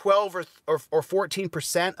over 12 or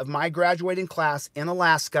 14% of my graduating class in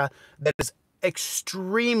Alaska that is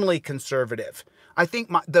extremely conservative. I think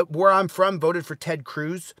where I'm from voted for Ted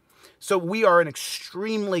Cruz. So we are an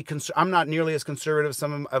extremely I'm not nearly as conservative as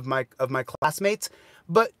some of my classmates,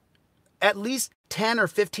 but at least 10 or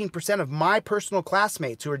 15% of my personal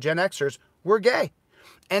classmates who are Gen Xers were gay.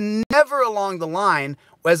 And never along the line,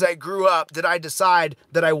 as I grew up, did I decide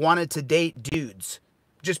that I wanted to date dudes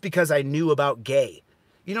just because I knew about gay.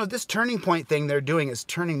 You know, this Turning Point thing they're doing is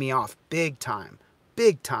turning me off big time.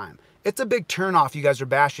 Big time. It's a big turn off. You guys are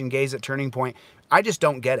bashing gays at Turning Point. I just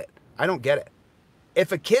don't get it. I don't get it.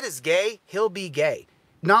 if a kid is gay, he'll be gay.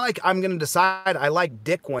 Not like I'm going to decide I like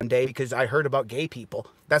dick one day because I heard about gay people.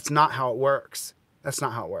 That's not how it works. That's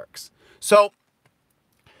not how it works. So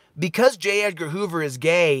because J. Edgar Hoover is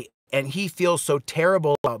gay and he feels so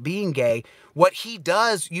terrible about being gay, what he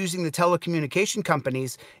does using the telecommunication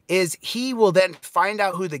companies is he will then find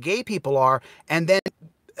out who the gay people are, and then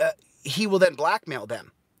he will then blackmail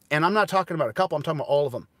them. And I'm not talking about a couple, I'm talking about all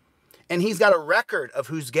of them. And he's got a record of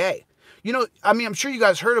who's gay. You know, I mean, I'm sure you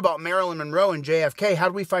guys heard about Marilyn Monroe and JFK. How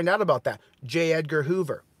did we find out about that? J. Edgar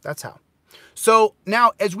Hoover. That's how. So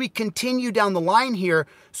now as we continue down the line here,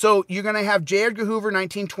 so you're going to have J. Edgar Hoover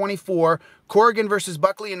 1924, Corrigan versus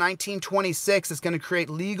Buckley in 1926. It's going to create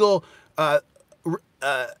legal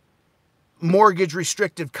mortgage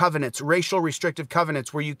restrictive covenants, racial restrictive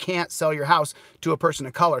covenants, where you can't sell your house to a person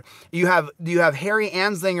of color. You have Harry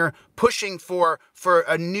Anslinger pushing for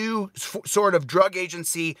a new sort of drug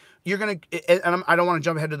agency. You're going to, and I don't want to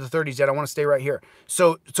jump ahead to the 30s yet. I want to stay right here.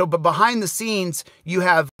 But behind the scenes, you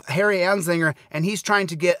have Harry Anslinger, and he's trying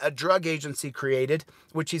to get a drug agency created,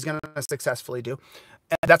 which he's going to successfully do.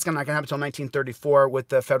 And that's not going to happen until 1934 with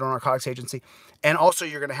the Federal Narcotics Agency. And also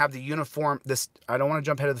you're going to have the uniform, I don't want to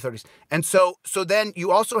jump ahead of the 30s. And so then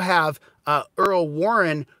you also have Earl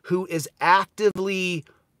Warren, who is actively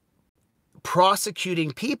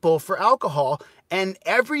prosecuting people for alcohol. And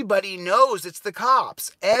everybody knows it's the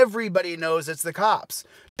cops. Everybody knows it's the cops.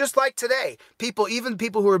 Just like today, even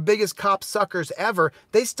people who are biggest cop suckers ever,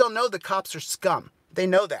 they still know the cops are scum. They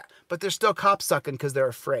know that, but they're still cop sucking because they're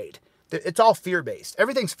afraid. It's all fear-based.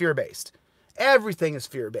 Everything's fear-based. Everything is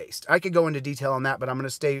fear-based. I could go into detail on that, but I'm going to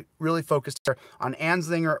stay really focused here on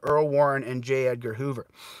Anslinger, Earl Warren, and J. Edgar Hoover.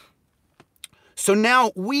 So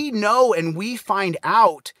now we know and we find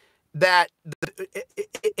out that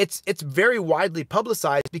it's very widely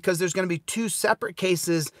publicized because there's going to be two separate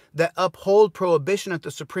cases that uphold prohibition at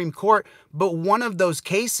the Supreme Court, but one of those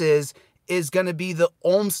cases is going to be the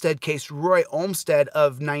Olmsted case, Roy Olmsted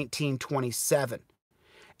of 1927.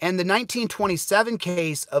 And the 1927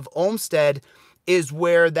 case of Olmsted is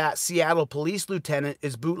where that Seattle police lieutenant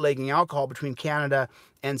is bootlegging alcohol between Canada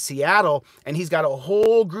and Seattle, and he's got a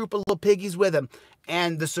whole group of little piggies with him.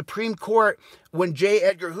 And the Supreme Court, when J.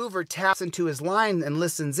 Edgar Hoover taps into his line and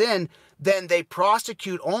listens in, then they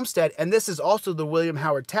prosecute Olmsted, and this is also the William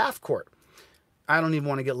Howard Taft court. I don't even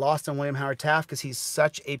want to get lost on William Howard Taft because he's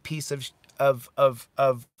such a piece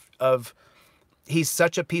he's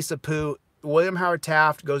such a piece of poo. William Howard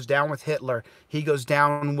Taft goes down with Hitler. He goes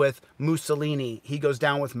down with Mussolini. He goes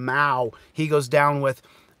down with Mao. He goes down with...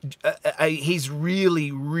 he's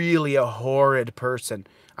really, really a horrid person.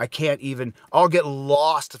 I can't even... I'll get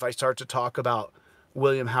lost if I start to talk about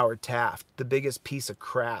William Howard Taft. The biggest piece of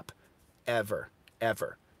crap ever.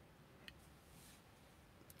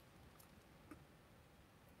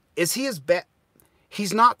 Is he as bad?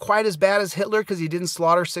 He's not quite as bad as Hitler because he didn't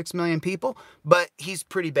slaughter 6 million people, but he's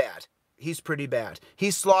pretty bad. He's pretty bad.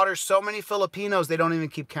 He slaughters so many Filipinos they don't even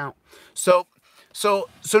keep count. So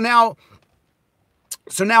now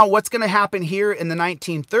what's going to happen here in the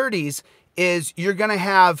 1930s is you're going to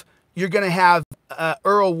have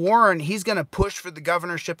Earl Warren. He's going to push for the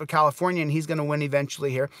governorship of California, and he's going to win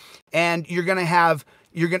eventually here. And you're going to have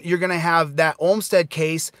that Olmsted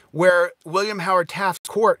case where William Howard Taft's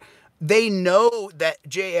court, they know that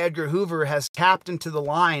J. Edgar Hoover has tapped into the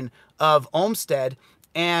line of Olmsted,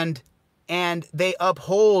 and they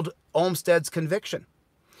uphold Olmsted's conviction.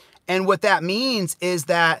 And what that means is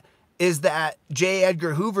that J.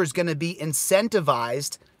 Edgar Hoover is going to be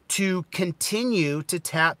incentivized to continue to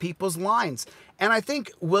tap people's lines. And I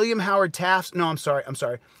think William Howard Taft's, no, I'm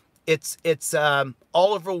sorry. It's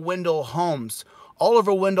Oliver Wendell Holmes.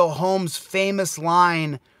 Oliver Wendell Holmes' famous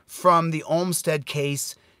line from the Olmsted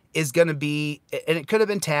case is going to be, and it could have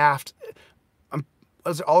been Taft.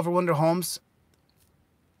 Was it Oliver Wendell Holmes?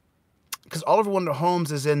 Because Oliver Wendell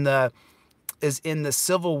Holmes is in the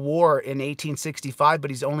Civil War in 1865, but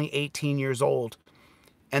he's only 18 years old.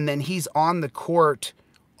 And then he's on the court,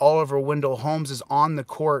 Oliver Wendell Holmes is on the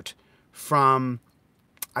court from,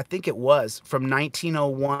 I think it was, from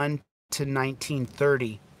 1901 to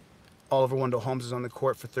 1930. Oliver Wendell Holmes is on the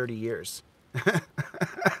court for 30 years.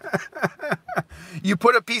 You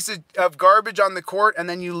put a piece of garbage on the court and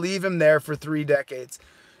then you leave him there for 3 decades.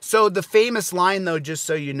 So the famous line, though, just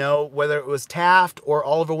so you know, whether it was Taft or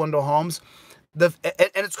Oliver Wendell Holmes, and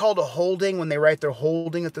it's called a holding when they write their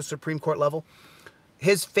holding at the Supreme Court level.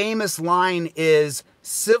 His famous line is,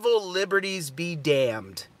 "Civil liberties be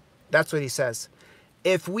damned." That's what he says.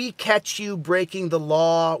 If we catch you breaking the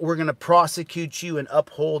law, we're going to prosecute you and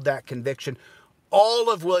uphold that conviction. All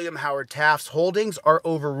of William Howard Taft's holdings are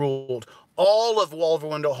overruled. all of Oliver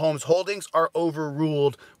Wendell Holmes' holdings are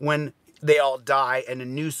overruled when they all die and a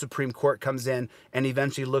new Supreme Court comes in and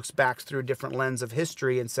eventually looks back through a different lens of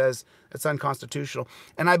history and says it's unconstitutional.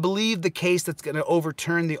 And I believe the case that's going to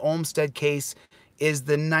overturn the Olmsted case is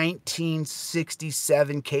the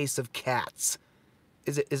 1967 case of Katz.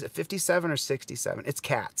 Is it 57 or 67? It's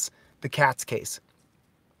Katz, the Katz case.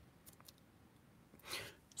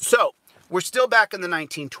 So we're still back in the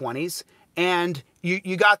 1920s. And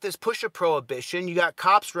you got this push of prohibition. You got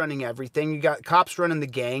cops running everything. You got cops running the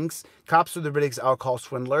gangs. Cops are the biggest alcohol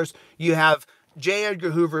swindlers. You have J.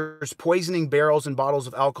 Edgar Hoover's poisoning barrels and bottles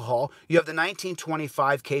of alcohol. You have the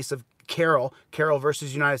 1925 case of Carroll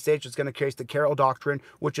versus United States. It's going to case the Carroll Doctrine,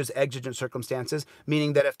 which is exigent circumstances,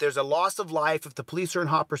 meaning that if there's a loss of life, if the police are in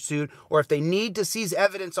hot pursuit, or if they need to seize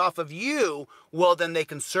evidence off of you, well, then they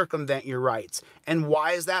can circumvent your rights. And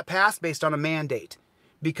why is that passed? Based on a mandate.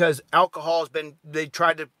 Because alcohol has been, they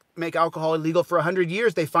tried to make alcohol illegal for 100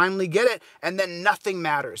 years. They finally get it, and then nothing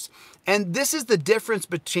matters. And this is the difference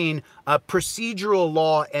between procedural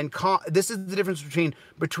law and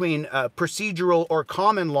procedural or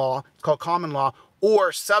common law, it's called common law,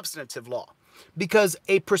 or substantive law. Because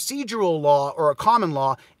a procedural law or a common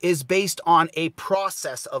law is based on a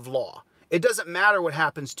process of law. It doesn't matter what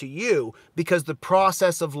happens to you because the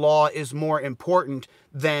process of law is more important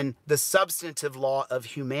than the substantive law of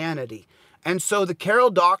humanity. And so the Carroll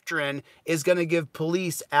Doctrine is going to give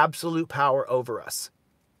police absolute power over us.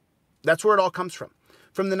 That's where it all comes from.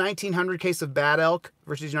 From the 1900 case of Bad Elk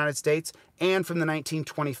versus United States and from the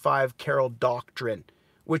 1925 Carroll Doctrine,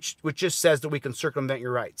 which just says that we can circumvent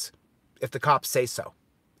your rights if the cops say so.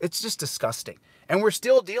 It's just disgusting. And we're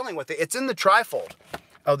still dealing with it. It's in the Trifold.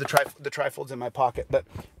 Oh, the Trifold's in my pocket, but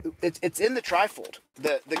it's in the Trifold.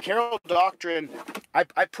 The Carroll Doctrine, I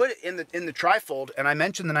put it in the Trifold, and I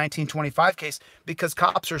mentioned the 1925 case because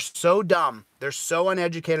cops are so dumb. They're so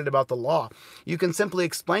uneducated about the law. You can simply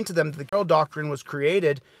explain to them that the Carroll Doctrine was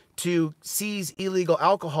created to seize illegal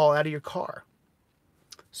alcohol out of your car.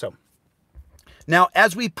 So now,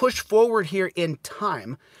 as we push forward here in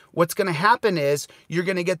time, what's going to happen is you're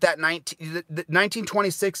going to get that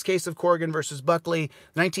 1926 case of Corrigan versus Buckley,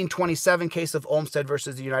 1927 case of Olmsted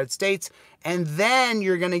versus the United States, and then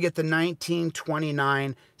you're going to get the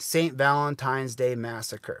 1929 St. Valentine's Day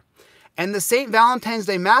Massacre. And the St. Valentine's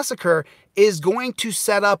Day Massacre is going to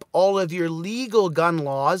set up all of your legal gun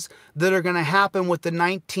laws that are going to happen with the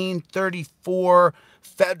 1934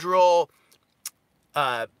 federal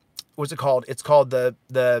what's it called? It's called the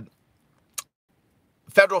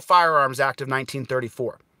Federal Firearms Act of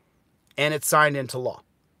 1934. And it's signed into law,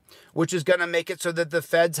 which is going to make it so that the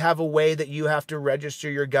feds have a way that you have to register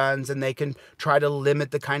your guns and they can try to limit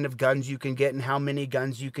the kind of guns you can get and how many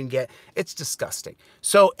guns you can get. It's disgusting.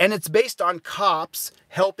 So, and it's based on cops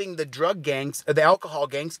helping the drug gangs, or the alcohol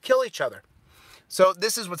gangs, kill each other. So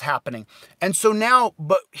this is what's happening. And so now,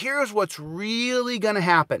 but here's what's really going to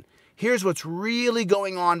happen. Here's what's really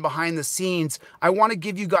going on behind the scenes. I want to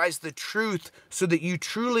give you guys the truth so that you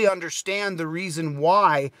truly understand the reason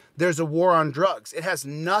why there's a war on drugs. It has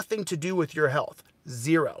nothing to do with your health.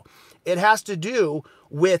 Zero. It has to do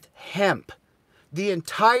with hemp. The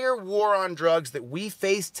entire war on drugs that we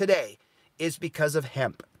face today is because of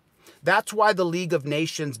hemp. That's why the League of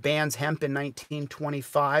Nations bans hemp in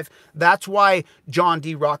 1925. That's why John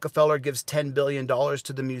D. Rockefeller gives $10 billion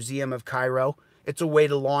to the Museum of Cairo. It's a way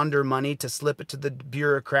to launder money, to slip it to the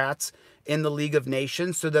bureaucrats in the League of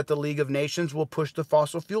Nations so that the League of Nations will push the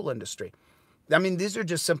fossil fuel industry. I mean, these are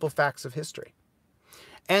just simple facts of history.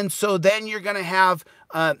 And so then you're going to have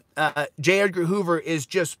J. Edgar Hoover is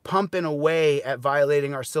just pumping away at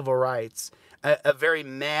violating our civil rights. A very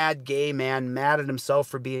mad gay man, mad at himself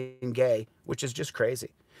for being gay, which is just crazy.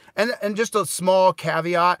 And just a small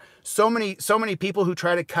caveat, so many people who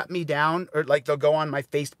try to cut me down, or like they'll go on my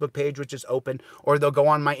Facebook page, which is open, or they'll go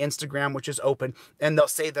on my Instagram, which is open, and they'll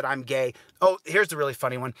say that I'm gay. Oh, here's the really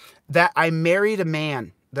funny one, that I married a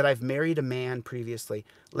man, that I've married a man previously.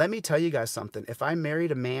 Let me tell you guys something. If I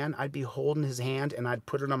married a man, I'd be holding his hand and I'd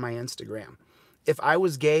put it on my Instagram. If I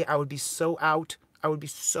was gay, I would be so out. I would be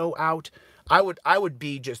so out. I would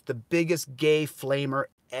be just the biggest gay flamer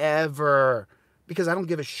ever. Because I don't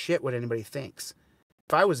give a shit what anybody thinks.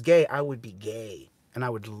 If I was gay, I would be gay. And I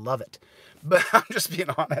would love it. But I'm just being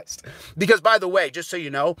honest. Because, by the way, just so you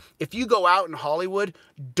know, if you go out in Hollywood,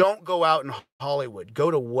 don't go out in Hollywood.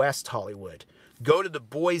 Go to West Hollywood. Go to the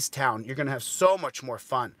Boys Town. You're going to have so much more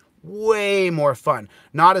fun. Way more fun.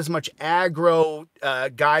 Not as much aggro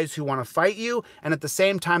guys who want to fight you. And at the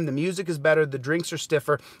same time, the music is better, the drinks are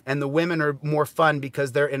stiffer, and the women are more fun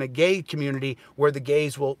because they're in a gay community where the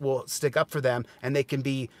gays will stick up for them and they can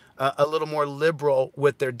be a little more liberal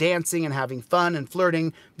with their dancing and having fun and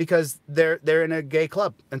flirting because they're in a gay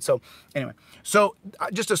club. And so anyway, so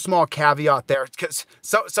just a small caveat there, because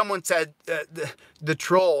someone said the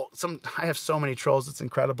troll, I have so many trolls, it's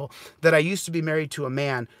incredible, that I used to be married to a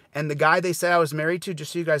man, and the guy they said I was married to,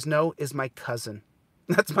 just so you guys know, is my cousin.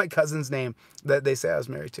 That's my cousin's name that they say I was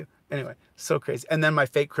married to. Anyway, so crazy. And then my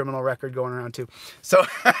fake criminal record going around too. So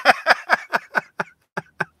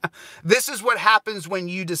this is what happens when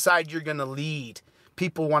you decide you're going to lead.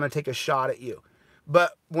 People want to take a shot at you.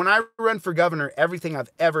 But when I run for governor, everything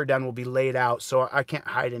I've ever done will be laid out, so I can't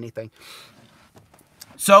hide anything.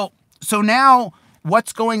 So now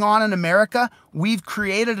what's going on in America? We've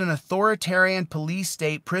created an authoritarian police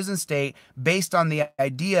state, prison state, based on the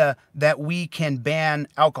idea that we can ban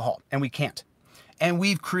alcohol, and we can't. And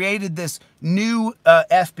we've created this new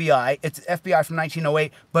FBI. It's FBI from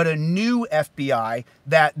 1908, but a new FBI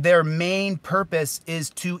that their main purpose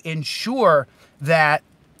is to ensure that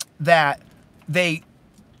they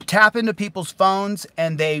tap into people's phones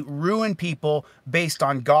and they ruin people based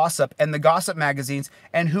on gossip and the gossip magazines.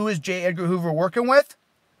 And who is J. Edgar Hoover working with?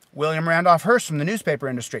 William Randolph Hearst from the newspaper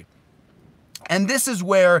industry. And this is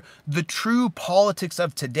where the true politics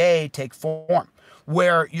of today take form,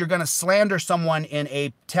 where you're going to slander someone in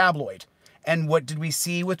a tabloid. And what did we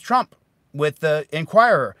see with Trump, with the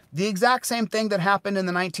Inquirer? The exact same thing that happened in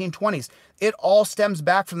the 1920s. It all stems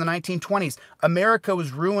back from the 1920s. America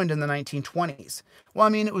was ruined in the 1920s. Well, I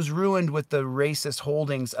mean, it was ruined with the racist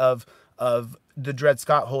holdings of the Dred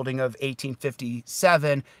Scott holding of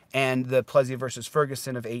 1857 and the Plessy versus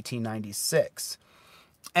Ferguson of 1896.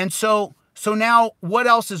 And so now what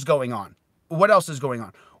else is going on? What else is going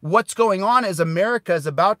on? What's going on is America is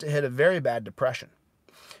about to hit a very bad depression.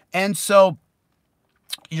 And so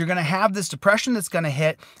you're going to have this depression that's going to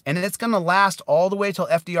hit, and it's going to last all the way till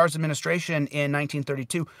FDR's administration in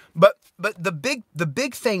 1932. But the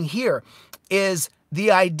big thing here is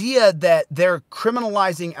the idea that they're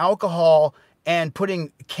criminalizing alcohol and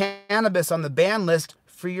putting cannabis on the ban list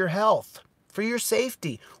for your health, for your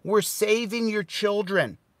safety. We're saving your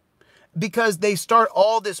children. Because they start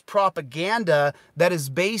all this propaganda that is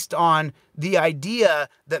based on the idea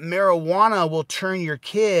that marijuana will turn your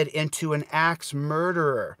kid into an axe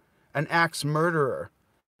murderer. An axe murderer.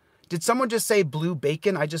 Did someone just say blue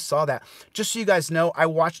bacon? I just saw that. Just so you guys know, I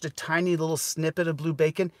watched a tiny little snippet of blue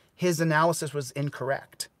bacon. His analysis was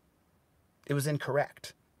incorrect. It was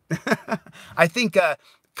incorrect. I think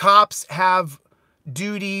cops have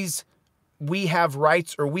duties. We have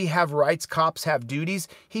rights, or we have rights, cops have duties.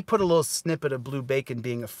 He put a little snippet of blue bacon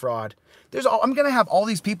being a fraud. I'm going to have all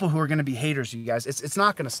these people who are going to be haters, you guys. It's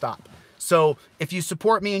not going to stop. So if you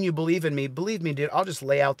support me and you believe in me, believe me, dude, I'll just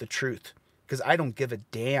lay out the truth because I don't give a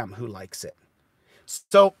damn who likes it.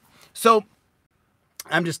 So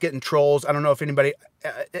I'm just getting trolls. I don't know if anybody,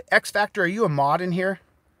 X Factor, are you a mod in here?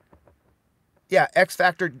 Yeah, X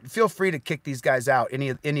Factor, feel free to kick these guys out, any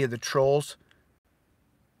of the trolls.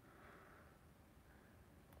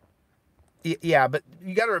 Yeah, but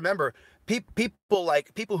you got to remember,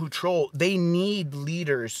 people who troll, they need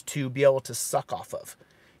leaders to be able to suck off of.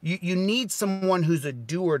 You need someone who's a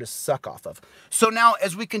doer to suck off of. So now,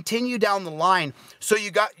 as we continue down the line, so you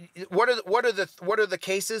got what are the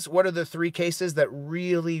cases? What are the three cases that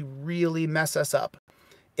really mess us up?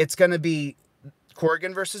 It's going to be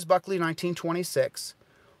Corrigan versus Buckley, 1926,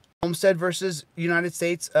 Olmsted versus United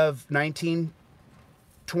States of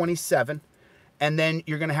 1927. And then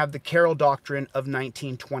you're going to have the Carroll Doctrine of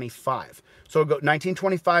 1925. So we'll go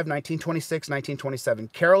 1925, 1926, 1927.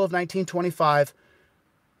 Carroll of 1925,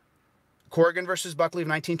 Corrigan versus Buckley of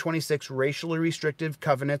 1926, racially restrictive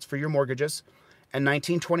covenants for your mortgages. And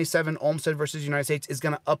 1927, Olmsted versus United States is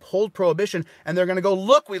going to uphold prohibition. And they're going to go,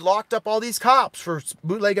 look, we locked up all these cops for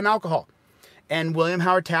bootlegging alcohol. And William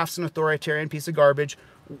Howard Taft's an authoritarian piece of garbage.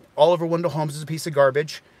 Oliver Wendell Holmes is a piece of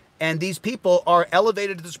garbage. And these people are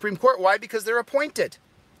elevated to the Supreme Court. Why? Because they're appointed.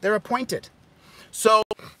 They're appointed. So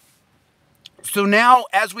now,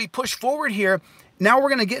 as we push forward here, now we're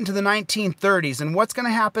going to get into the 1930s. And what's going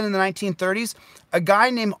to happen in the 1930s? A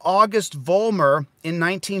guy named August Vollmer in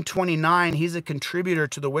 1929, he's a contributor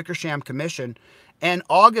to the Wickersham Commission. And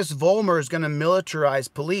August Vollmer is going to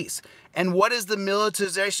militarize police. And what is the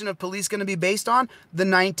militarization of police going to be based on? The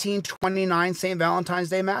 1929 St. Valentine's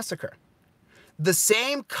Day Massacre. The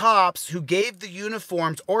same cops who gave the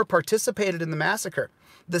uniforms or participated in the massacre,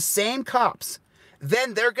 the same cops,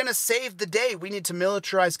 then they're going to save the day. We need to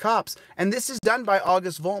militarize cops. And this is done by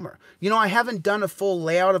August Vollmer. You know, I haven't done a full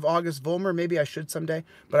layout of August Vollmer. Maybe I should someday,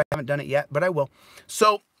 but I haven't done it yet, but I will.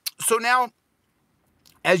 So now,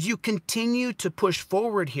 as you continue to push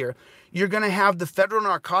forward here, You're going to have the federal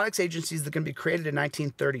narcotics agencies that are going to be created in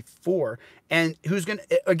 1934. And who's going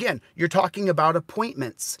to, again, you're talking about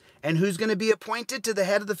appointments. And who's going to be appointed to the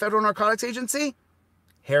head of the federal narcotics agency?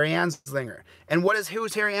 Harry Anslinger. And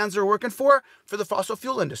who's Harry Anslinger working for? For the fossil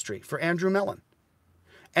fuel industry, for Andrew Mellon.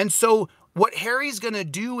 And so what Harry's going to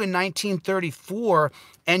do in 1934,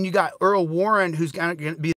 and you got Earl Warren, who's going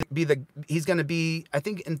to he's going to be, I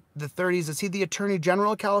think in the 30s, is he the Attorney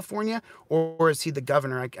General of California, or is he the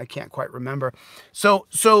governor? I can't quite remember. So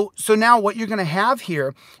now what you're going to have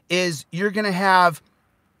here is you're going to have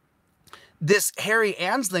this Harry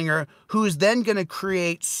Anslinger, who's then going to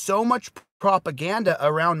create so much propaganda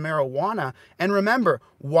around marijuana. And remember,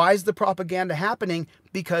 why is the propaganda happening?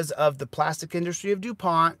 Because of the plastic industry of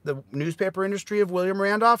DuPont, the newspaper industry of William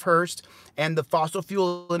Randolph Hearst, and the fossil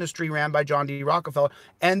fuel industry ran by John D. Rockefeller.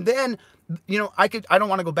 And then, you know, I don't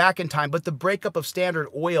want to go back in time, but the breakup of Standard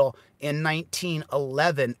Oil in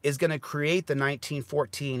 1911 is going to create the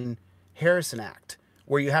 1914 Harrison Act,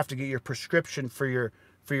 where you have to get your prescription for your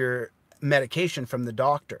medication from the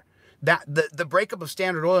doctor. That the breakup of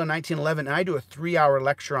Standard Oil in 1911, and I do a 3-hour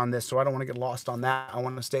lecture on this, so I don't want to get lost on that. I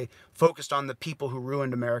want to stay focused on the people who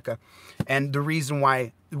ruined America. And the reason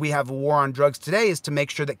why we have a war on drugs today is to make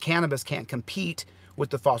sure that cannabis can't compete with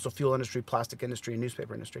the fossil fuel industry, plastic industry, and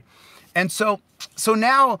newspaper industry. And so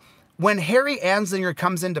now when Harry Anslinger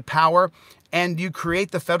comes into power and you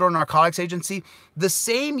create the Federal Narcotics Agency, the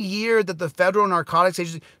same year that the Federal Narcotics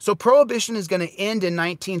Agency, so Prohibition is going to end in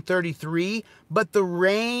 1933, but the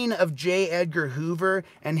reign of J. Edgar Hoover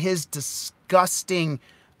and his disgusting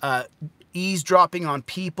eavesdropping on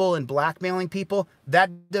people and blackmailing people, that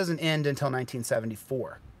doesn't end until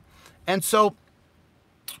 1974. And so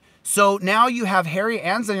now you have Harry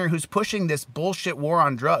Anslinger, who's pushing this bullshit war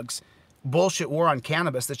on drugs, bullshit war on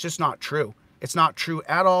cannabis that's just not true. It's not true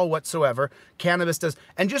at all whatsoever. Cannabis does.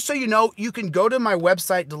 And just so you know, you can go to my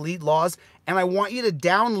website, DeleteLawZ, and I want you to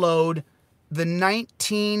download the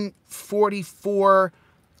 1944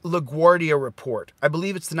 LaGuardia report. I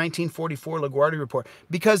believe it's the 1944 LaGuardia report,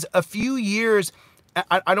 because a few years,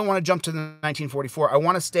 I don't want to jump to the 1944. I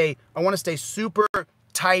want to stay super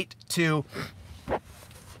tight to.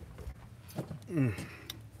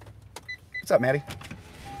 What's up, Maddie?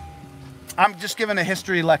 I'm just giving a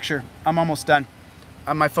history lecture. I'm almost done.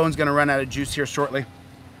 My phone's going to run out of juice here shortly.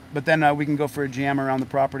 But then we can go for a jam around the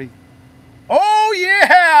property. Oh,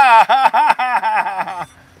 yeah!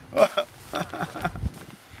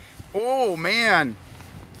 Oh, man.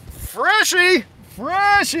 Freshy!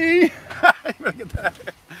 Freshy! Look at that.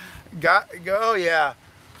 Go, yeah.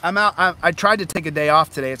 I'm out. I tried to take a day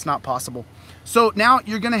off today. It's not possible. So now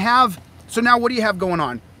you're going to have... So now what do you have going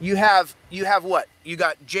on? You have what? You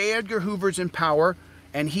got J. Edgar Hoover's in power,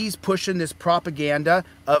 and he's pushing this propaganda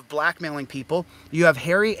of blackmailing people. You have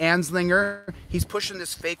Harry Anslinger. He's pushing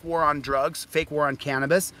this fake war on drugs, fake war on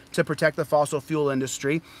cannabis to protect the fossil fuel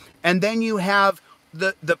industry. And then you have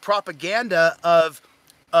the propaganda of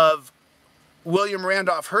William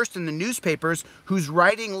Randolph Hearst in the newspapers, who's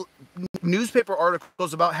writing newspaper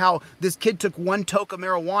articles about how this kid took 1 toke of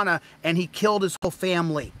marijuana and he killed his whole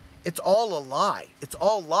family. It's all a lie. It's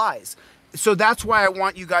all lies. So that's why I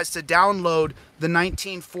want you guys to download the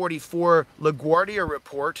 1944 LaGuardia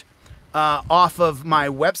report off of my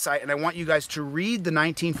website, and I want you guys to read the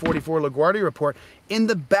 1944 LaGuardia report. In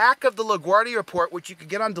the back of the LaGuardia report, which you could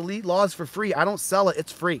get on DeleteLawZ for free, I don't sell it,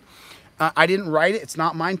 it's free. I didn't write it, it's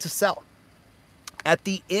not mine to sell. At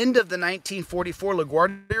the end of the 1944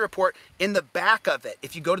 LaGuardia report, in the back of it,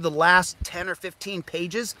 if you go to the last 10 or 15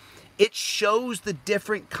 pages, it shows the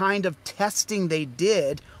different kind of testing they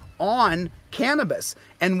did on cannabis.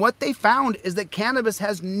 And what they found is that cannabis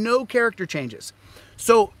has no character changes.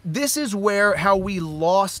 So this is how we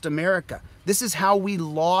lost America. This is how we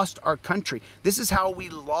lost our country. This is how we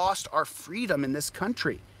lost our freedom in this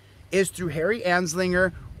country, is through Harry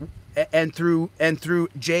Anslinger and through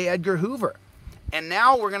J. Edgar Hoover. And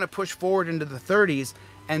now we're going to push forward into the 30s,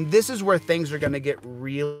 and this is where things are going to get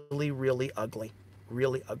really, really ugly.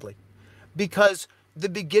 Really ugly. Because the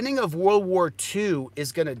beginning of World War II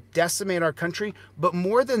is going to decimate our country, but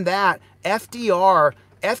more than that, FDR,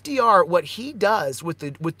 what he does with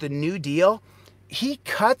the New Deal, he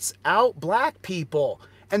cuts out black people.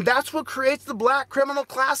 And that's what creates the black criminal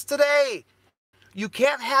class today. You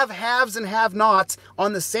can't have haves and have-nots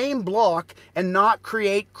on the same block and not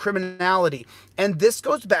create criminality. And this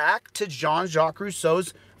goes back to Jean-Jacques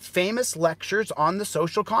Rousseau's famous lectures on the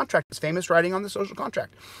social contract, his famous writing on the social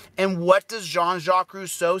contract. And what does Jean-Jacques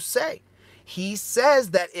Rousseau say? He says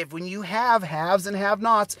that when you have haves and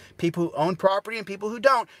have-nots, people who own property and people who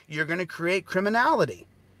don't, you're going to create criminality.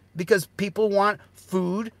 because people want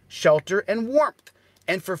food, shelter, and warmth.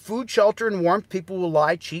 And for food, shelter, and warmth, people will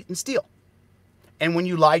lie, cheat, and steal. And when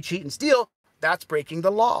you lie, cheat, and steal, that's breaking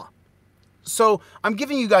the law. So I'm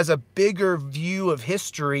giving you guys a bigger view of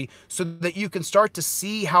history so that you can start to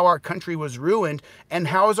see how our country was ruined. And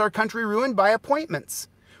how is our country ruined? By appointments.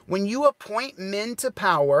 When you appoint men to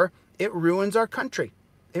power, it ruins our country.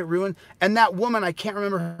 It ruined. And that woman, I can't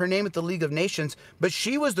remember her name at the League of Nations, but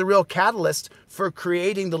she was the real catalyst for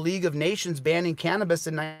creating the League of Nations banning cannabis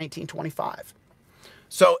in 1925.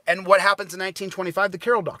 So, and what happens in 1925? The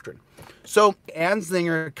Carroll Doctrine. So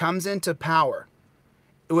Anslinger comes into power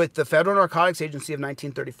with the Federal Narcotics Agency of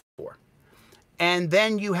 1934. And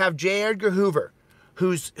then you have J. Edgar Hoover,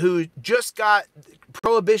 who just got,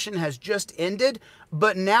 prohibition has just ended,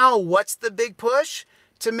 but now what's the big push?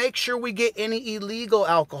 To make sure we get any illegal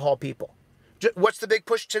alcohol people. What's the big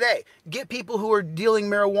push today? Get people who are dealing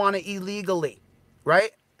marijuana illegally,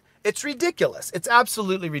 right? It's ridiculous. It's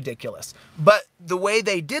absolutely ridiculous. But the way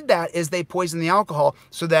they did that is they poisoned the alcohol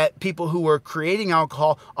so that people who were creating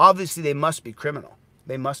alcohol, obviously they must be criminal.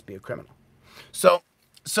 They must be a criminal. So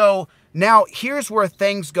now here's where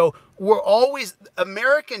things go.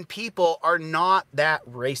 American people are not that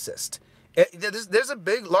racist. There's a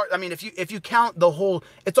big, I mean, if you count the whole,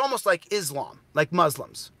 it's almost like Islam, like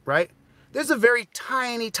Muslims, right? There's a very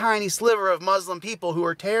tiny, tiny sliver of Muslim people who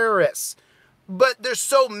are terrorists. But there's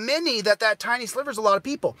so many that tiny sliver is a lot of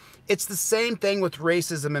people. It's the same thing with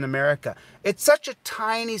racism in America. It's such a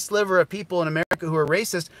tiny sliver of people in America who are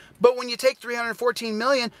racist. But when you take 314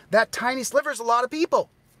 million, that tiny sliver is a lot of people.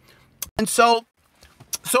 And so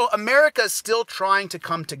America is still trying to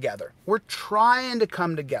come together. We're trying to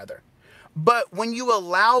come together. But when you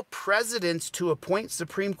allow presidents to appoint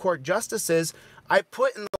Supreme Court justices, I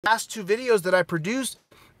put in the last 2 videos that I produced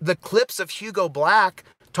the clips of Hugo Black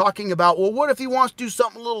talking about, well, what if he wants to do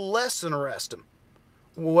something a little less than arrest him?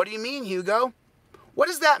 Well, what do you mean, Hugo? What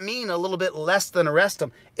does that mean, a little bit less than arrest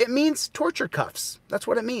him? It means torture cuffs. That's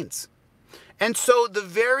what it means. And so the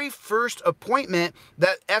very first appointment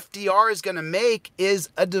that FDR is going to make is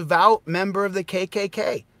a devout member of the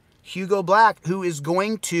KKK, Hugo Black, who is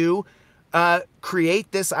going to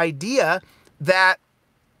create this idea that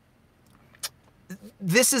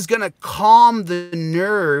this is going to calm the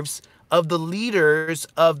nerves of the leaders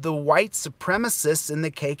of the white supremacists in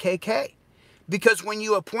the KKK. Because when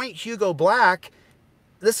you appoint Hugo Black,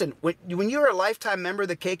 listen, when you're a lifetime member of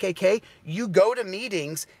the KKK, you go to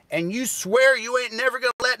meetings and you swear you ain't never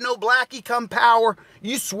going to let no blackie come power.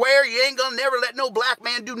 You swear you ain't going to never let no black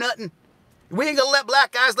man do nothing. We ain't going to let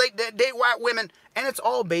black guys date white women. And it's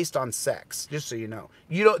all based on sex, just so you know.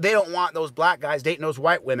 They don't want those black guys dating those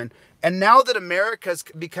white women. And now that America's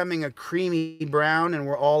becoming a creamy brown and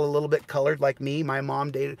we're all a little bit colored like me, my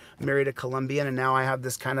mom married a Colombian, and now I have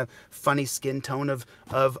this kind of funny skin tone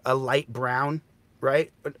of a light brown,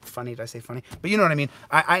 right? Funny, did I say funny? But you know what I mean.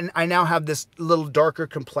 I now have this little darker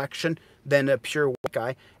complexion than a pure white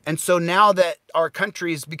guy. And so now that our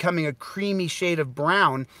country is becoming a creamy shade of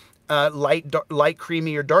brown, light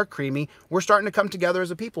creamy or dark creamy, we're starting to come together as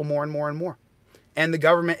a people more and more and more. And the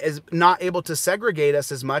government is not able to segregate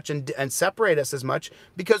us as much and separate us as much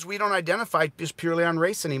because we don't identify just purely on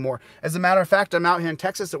race anymore. As a matter of fact, I'm out here in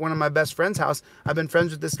Texas at one of my best friend's house. I've been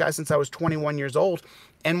friends with this guy since I was 21 years old.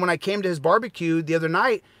 And when I came to his barbecue the other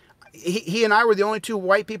night, he and I were the only 2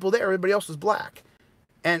 white people there. Everybody else was black.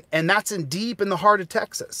 And that's deep in the heart of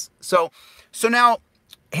Texas. So now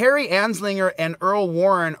Harry Anslinger and Earl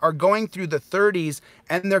Warren are going through the 30s,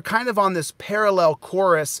 and they're kind of on this parallel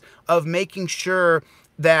chorus of making sure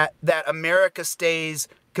that America stays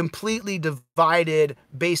completely divided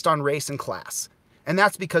based on race and class. And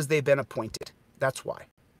that's because they've been appointed. That's why.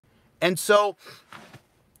 And so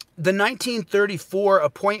the 1934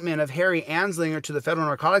 appointment of Harry Anslinger to the Federal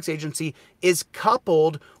Narcotics Agency is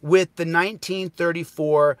coupled with the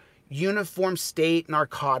 1934 Uniform State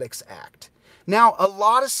Narcotics Act. Now, a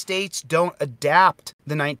lot of states don't adapt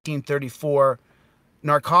the 1934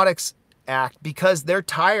 Narcotics Act because they're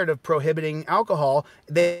tired of prohibiting alcohol.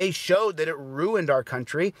 They showed that it ruined our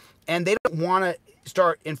country, and they don't want to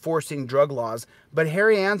start enforcing drug laws. But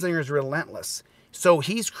Harry Anslinger is relentless. So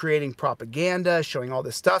he's creating propaganda, showing all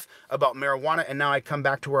this stuff about marijuana. And now I come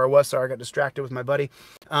back to where I was. Sorry, I got distracted with my buddy.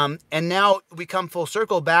 And now we come full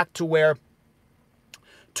circle back to where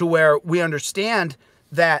we understand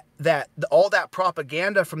that all that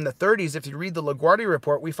propaganda from the 30s, if you read the LaGuardia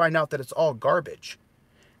report, we find out that it's all garbage.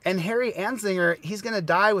 And Harry Anslinger, he's going to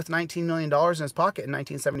die with $19 million in his pocket in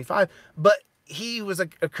 1975, but he was a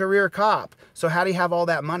career cop. So how did he have all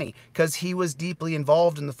that money? Because he was deeply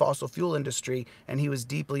involved in the fossil fuel industry, and he was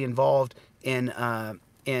deeply involved in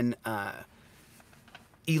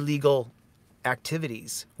illegal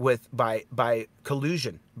activities by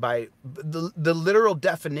collusion. By the literal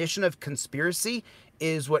definition of conspiracy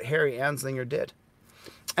is what Harry Anslinger did.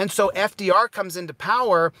 And so FDR comes into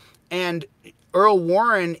power, and Earl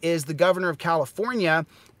Warren is the governor of California.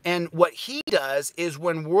 And what he does is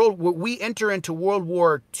when we enter into World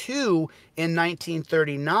War II in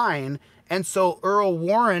 1939, and so Earl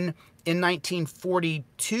Warren in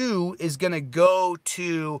 1942 is going to go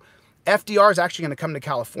to, FDR is actually going to come to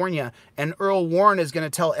California, and Earl Warren is going to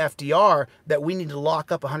tell FDR that we need to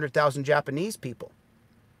lock up 100,000 Japanese people.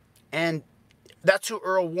 And that's who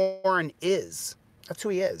Earl Warren is. That's who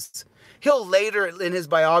he is. He'll later in his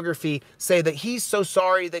biography say that he's so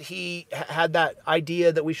sorry that he had that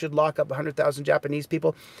idea that we should lock up 100,000 Japanese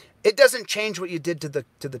people. It doesn't change what you did to the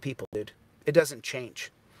people, dude. It doesn't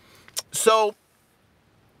change. So,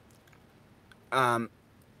 so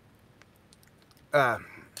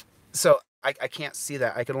I can't see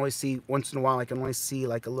that. I can only see once in a while. I can only see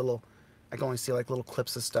like little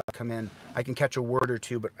clips of stuff come in. I can catch a word or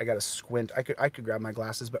two, but I gotta squint. I could grab my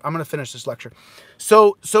glasses, but I'm gonna finish this lecture.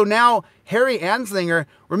 So now Harry Anslinger,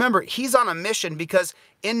 remember, he's on a mission because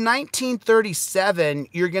in 1937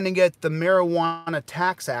 you're gonna get the Marijuana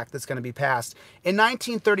Tax Act that's gonna be passed. In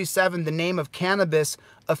 1937, the name of cannabis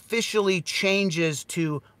officially changes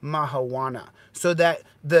to marijuana, so that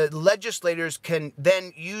the legislators can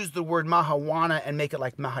then use the word marijuana and make it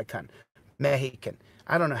like Mexican.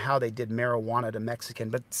 I don't know how they did marijuana to Mexican,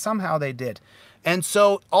 but somehow they did. And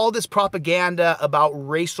so all this propaganda about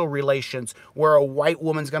racial relations, where a white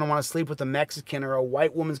woman's going to want to sleep with a Mexican, or a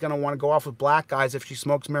white woman's going to want to go off with black guys if she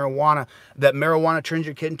smokes marijuana, that marijuana turns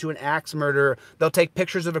your kid into an axe murderer. They'll take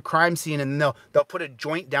pictures of a crime scene and they'll put a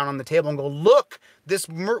joint down on the table and go, look, this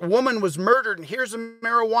woman was murdered and here's a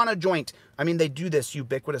marijuana joint. I mean, they do this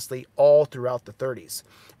ubiquitously all throughout the 30s.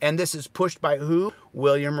 And this is pushed by who?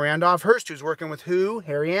 William Randolph Hearst, who's working with who?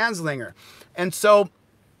 Harry Anslinger. And so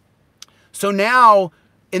now,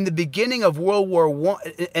 in the beginning of World War I,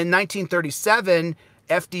 in 1937,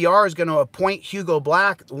 FDR is going to appoint Hugo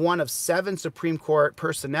Black, one of 7 Supreme Court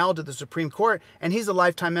personnel, to the Supreme Court, and he's a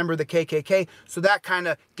lifetime member of the KKK, so that kind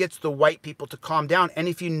of gets the white people to calm down. And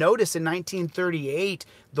if you notice, in 1938,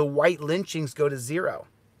 the white lynchings go to zero.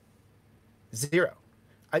 Zero.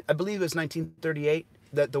 I believe it was 1938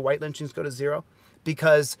 that the white lynchings go to zero,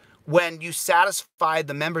 because when you satisfied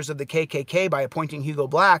the members of the KKK by appointing Hugo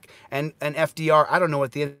Black and FDR, I don't know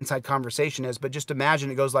what the inside conversation is, but just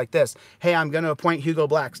imagine it goes like this. Hey, I'm going to appoint Hugo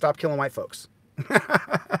Black. Stop killing white folks.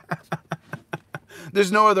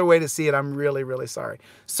 There's no other way to see it. I'm really, really sorry.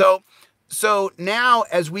 So now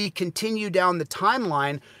as we continue down the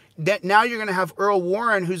timeline, that now you're going to have Earl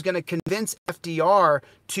Warren, who's going to convince FDR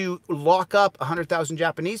to lock up 100,000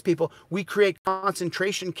 Japanese people. We create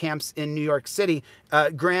concentration camps in New York City.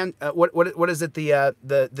 What is it?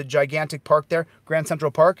 The gigantic park there, Grand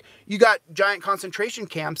Central Park. You got giant concentration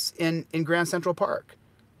camps in Grand Central Park,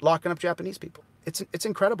 locking up Japanese people. It's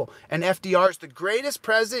incredible. And FDR is the greatest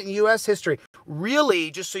president in U.S. history.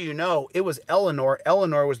 Really, just so you know, it was Eleanor.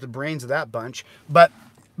 Eleanor was the brains of that bunch. But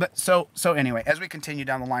so anyway, as we continue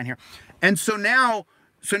down the line here, and so now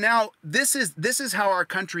this is how our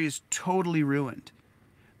country is totally ruined,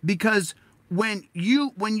 because when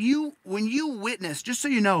you witness, just so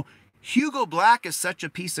you know, Hugo Black is such a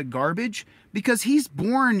piece of garbage because he's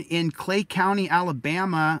born in Clay County,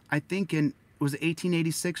 Alabama. I think was it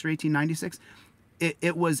 1886 or 1896?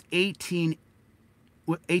 It was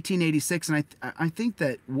 1886, and I think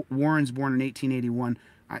that Warren's born in 1881.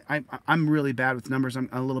 I'm really bad with numbers. I'm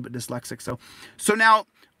a little bit dyslexic. So now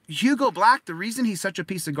Hugo Black, the reason he's such a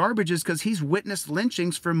piece of garbage is because he's witnessed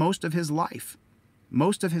lynchings for most of his life.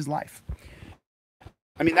 Most of his life.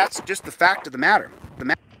 I mean, that's just the fact of the matter.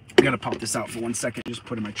 I gotta pop this out for 1 second. Just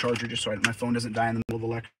put in my charger just so my phone doesn't die in the middle of the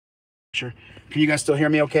lecture. Can you guys still hear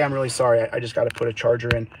me okay? I'm really sorry. I just got to put a charger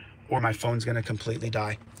in or my phone's gonna completely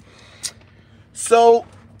die. So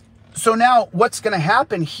now what's gonna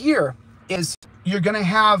happen here is you're going to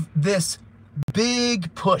have this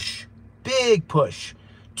big push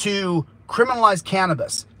to criminalize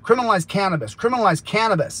cannabis.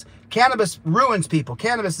 Cannabis ruins people.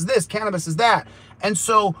 Cannabis is this, cannabis is that. And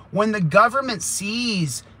so when the government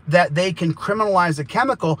sees that they can criminalize a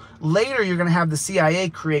chemical, later you're going to have the CIA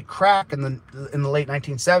create crack in the late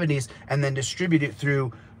 1970s and then distribute it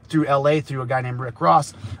through LA through a guy named Rick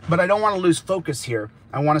Ross. But I don't want to lose focus here.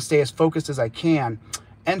 I want to stay as focused as I can.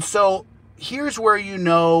 And so here's where you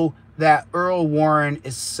know that Earl Warren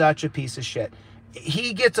is such a piece of shit.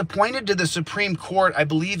 he gets appointed to the Supreme Court, I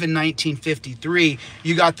believe, in 1953.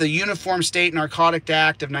 You got the Uniform State Narcotic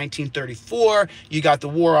Act of 1934. You got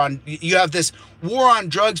the you have this war on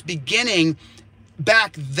drugs beginning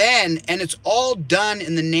back then, and it's all done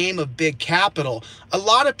in the name of big capital. A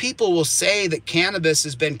lot of people will say that cannabis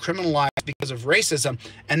has been criminalized because of racism,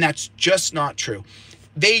 and that's just not true.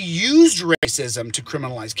 They used racism to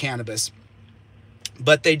criminalize cannabis,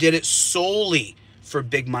 but they did it solely for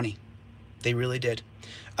big money. They really did.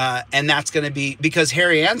 And that's going to be because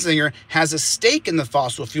Harry Anslinger has a stake in the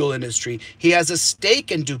fossil fuel industry. He has a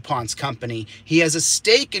stake in DuPont's company. He has a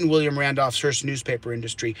stake in William Randolph Hearst newspaper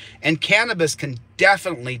industry. And cannabis can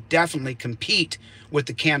definitely compete with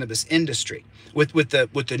the cannabis industry, with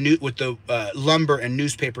the lumber and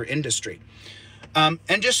newspaper industry. And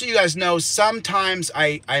just so you guys know, sometimes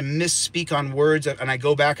I misspeak on words, and I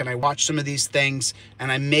go back and I watch some of these things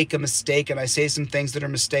and I make a mistake and I say some things that are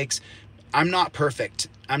mistakes. I'm not perfect.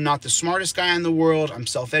 I'm not the smartest guy in the world. I'm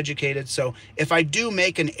self-educated. So if I do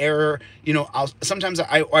make an error, you know, sometimes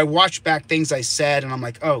I watch back things I said and I'm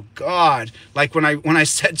like, oh God, like when I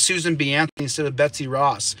said Susan B. Anthony instead of Betsy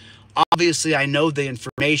Ross. Obviously I know the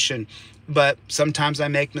information, but sometimes I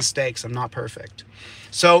make mistakes. I'm not perfect.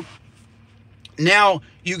 So now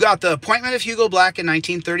you got the appointment of Hugo Black in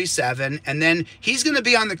 1937, and then he's going to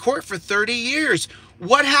be on the court for 30 years.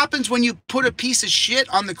 What happens when you put a piece of shit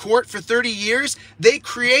on the court for 30 years? They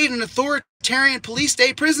create an authoritarian police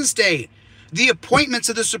state, prison state. The appointments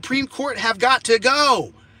of the Supreme Court have got to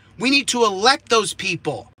go. We need to elect those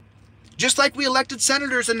people. Just like we elected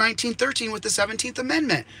senators in 1913 with the 17th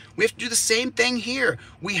Amendment. We have to do the same thing here.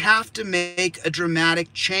 We have to make a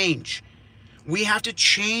dramatic change. We have to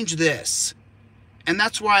change this. And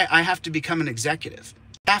that's why I have to become an executive.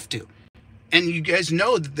 I have to. And you guys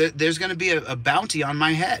know that there's going to be a bounty on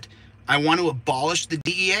my head. I want to abolish the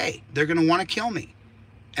DEA. They're going to want to kill me.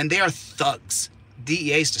 And they are thugs.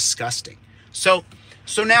 DEA is disgusting. So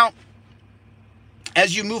now,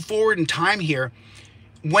 as you move forward in time here,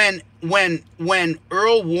 when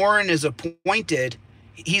Earl Warren is appointed,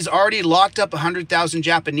 he's already locked up 100,000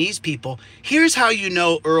 Japanese people. Here's how you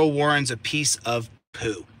know Earl Warren's a piece of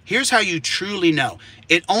poo. Here's how you truly know.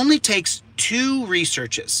 It only takes two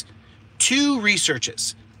researches,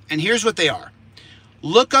 and here's what they are.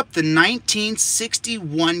 Look up the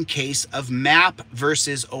 1961 case of Mapp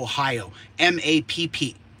versus Ohio,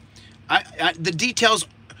 M-A-P-P. The details,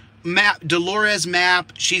 Dolores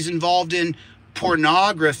Mapp, she's involved in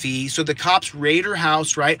pornography, so the cops raid her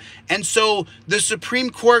house, right? And so the Supreme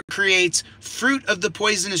Court creates fruit of the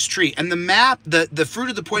poisonous tree, and the fruit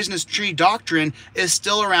of the poisonous tree doctrine is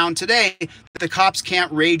still around today. The cops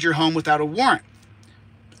can't raid your home without a warrant,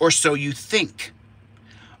 or so you think.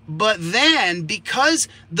 But then, because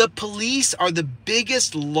the police are the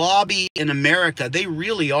biggest lobby in America, they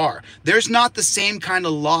really are. There's not the same kind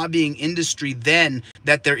of lobbying industry then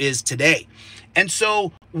that there is today. And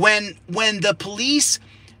so when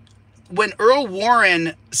Earl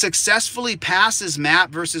Warren successfully passes Mapp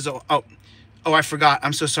versus I forgot.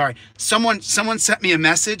 I'm so sorry. Someone sent me a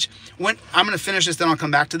message. I'm going to finish this, then I'll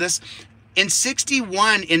come back to this. In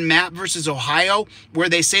 61, in Mapp versus Ohio, where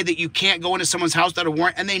they say that you can't go into someone's house without a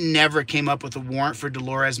warrant, and they never came up with a warrant for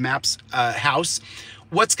Dolores Mapp's house.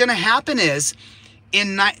 What's going to happen is,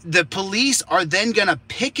 the police are then going to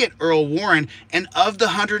picket Earl Warren, and of the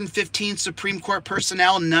 115 Supreme Court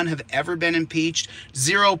personnel, none have ever been impeached.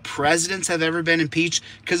 0 presidents have ever been impeached,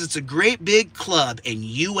 because it's a great big club, and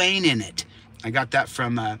you ain't in it. I got that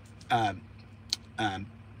from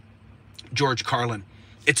George Carlin.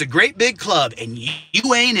 It's a great big club, and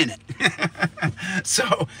you ain't in it.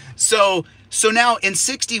 So now in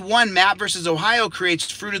 61, Mapp versus Ohio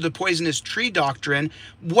creates fruit of the poisonous tree doctrine.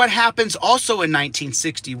 What happens also in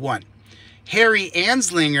 1961? Harry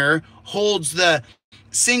Anslinger holds the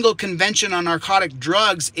single convention on narcotic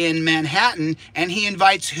drugs in Manhattan, and he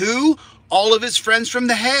invites who? All of his friends from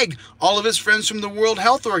the Hague, all of his friends from the World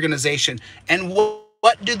Health Organization. And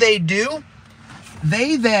what do?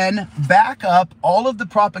 They then back up all of the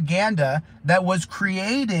propaganda that was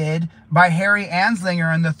created by Harry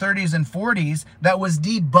Anslinger in the 30s and 40s that was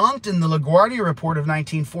debunked in the LaGuardia Report of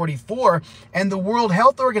 1944, and the World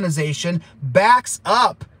Health Organization backs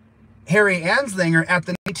up Harry Anslinger at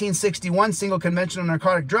the 1961 Single Convention on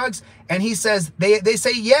Narcotic Drugs, and he says, they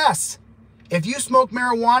say, yes, if you smoke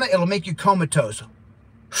marijuana, it'll make you comatose.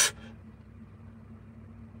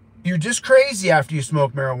 You're just crazy after you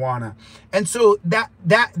smoke marijuana. And so that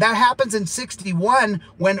happens in 61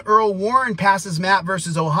 when Earl Warren passes Mapp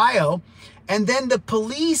versus Ohio. And then the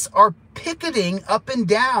police are picketing up and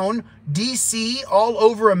down DC, all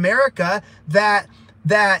over America, that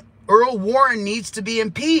Earl Warren needs to be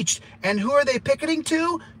impeached. And who are they picketing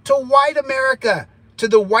to? To white America, to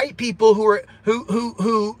the white people who are,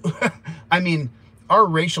 I mean, our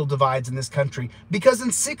racial divides in this country. Because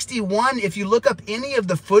in 61, if you look up any of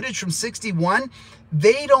the footage from 61,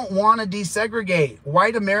 they don't want to desegregate.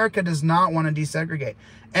 White America does not want to desegregate.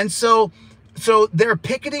 And so they're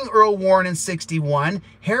picketing Earl Warren in 61.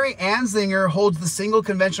 Harry Anslinger holds the single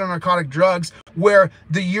convention on narcotic drugs, where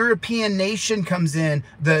the European nation comes in,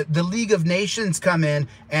 the League of Nations come in,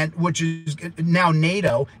 and which is now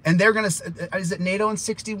NATO, and they're gonna, is it NATO in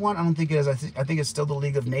 61? I don't think it is. I think it's still the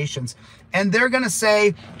League of Nations, and they're gonna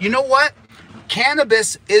say, you know what,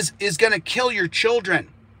 cannabis is gonna kill your children,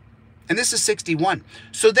 and this is 61.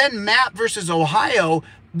 So then Mapp versus Ohio,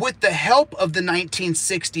 with the help of the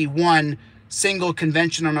 1961 single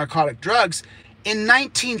convention on narcotic drugs, in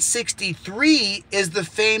 1963 is the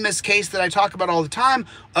famous case that I talk about all the time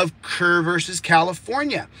of Kerr versus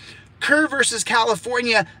California. Kerr versus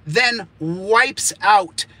California then wipes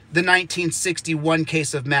out the 1961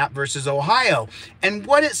 case of Mapp versus Ohio. And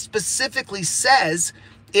what it specifically says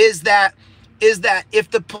is that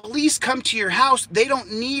if the police come to your house, they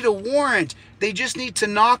don't need a warrant. They just need to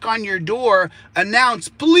knock on your door, announce,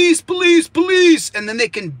 police, police, police, and then they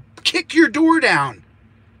can kick your door down.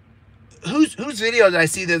 Whose video did I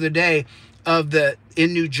see the other day of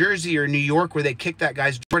in New Jersey or New York where they kicked that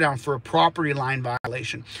guy's door down for a property line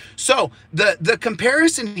violation? So the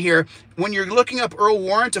comparison here, when you're looking up Earl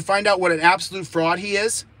Warren to find out what an absolute fraud he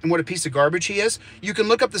is and what a piece of garbage he is, you can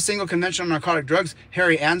look up the single convention on narcotic drugs.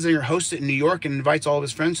 Harry Anslinger hosts it in New York and invites all of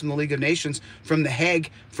his friends from the League of Nations, from the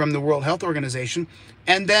Hague, from the World Health Organization,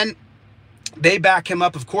 and then they back him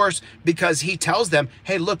up, of course, because he tells them,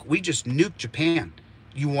 hey, look, we just nuked Japan.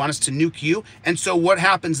 You want us to nuke you? And so what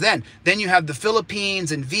happens then? Then you have the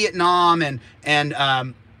Philippines and Vietnam and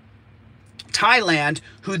Thailand,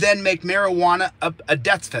 who then make marijuana a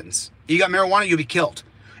death sentence. You got marijuana, you'll be killed.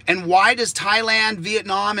 And why does Thailand,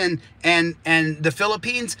 Vietnam, and the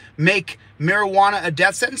Philippines make marijuana a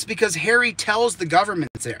death sentence? Because Harry tells the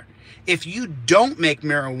governments there, if you don't make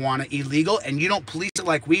marijuana illegal and you don't police it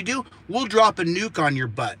like we do, we'll drop a nuke on your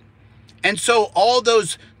butt. And so all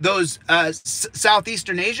those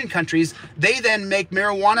Southeastern Asian countries, they then make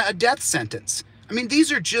marijuana a death sentence. I mean,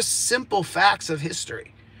 these are just simple facts of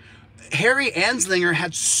history. Harry Anslinger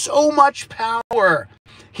had so much power.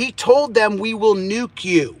 He told them, we will nuke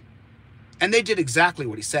you. And they did exactly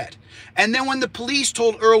what he said. And then when the police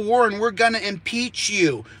told Earl Warren, we're going to impeach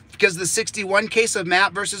you, because the 61 case of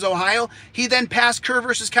Mapp versus Ohio, he then passed Kerr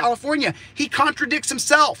versus California. He contradicts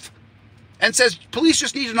himself and says, police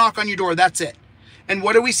just need to knock on your door, that's it. And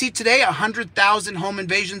what do we see today? 100,000 home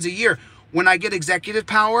invasions a year. When I get executive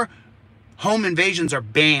power, home invasions are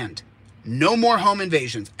banned. No more home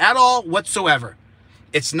invasions at all whatsoever.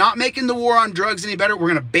 It's not making the war on drugs any better. We're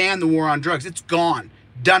going to ban the war on drugs. It's gone.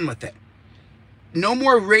 Done with it. No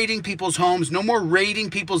more raiding people's homes. No more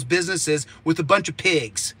raiding people's businesses with a bunch of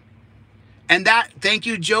pigs. And that, thank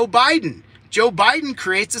you, Joe Biden. Joe Biden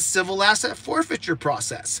creates a civil asset forfeiture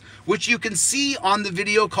process, which you can see on the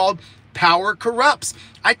video called Power Corrupts.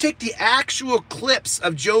 I take the actual clips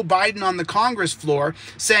of Joe Biden on the Congress floor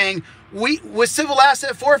saying, with civil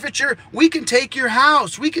asset forfeiture, we can take your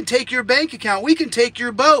house, we can take your bank account, we can take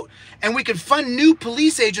your boat, and we can fund new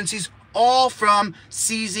police agencies, all from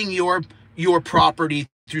seizing your property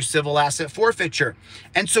through civil asset forfeiture.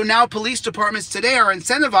 And so now police departments today are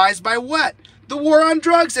incentivized by what? The war on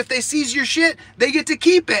drugs. If they seize your shit, they get to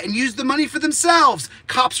keep it and use the money for themselves.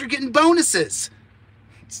 Cops are getting bonuses.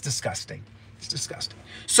 It's disgusting. It's disgusting.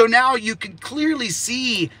 So now you can clearly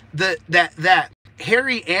see that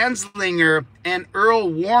Harry Anslinger and Earl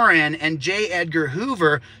Warren and J. Edgar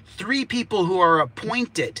Hoover, three people who are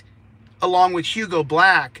appointed along with Hugo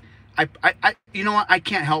Black, you know what? I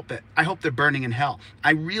can't help it. I hope they're burning in hell.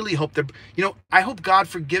 I really hope they're, I hope God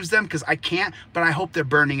forgives them, because I can't, but I hope they're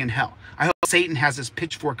burning in hell. I hope Satan has his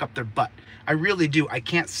pitchfork up their butt. I really do. I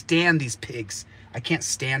can't stand these pigs. I can't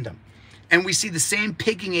stand them. And we see the same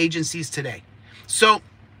pigging agencies today. So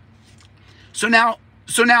now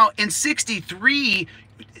in 63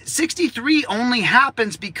 only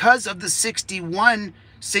happens because of the 61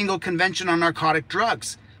 single convention on narcotic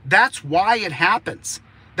drugs. That's why it happens.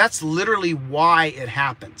 That's literally why it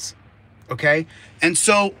happens. Okay? And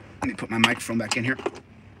so, let me put my microphone back in here.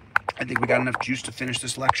 I think we got enough juice to finish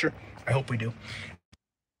this lecture. I hope we do.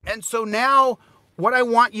 And so now, what I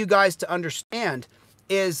want you guys to understand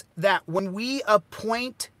is that when we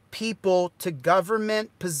appoint people to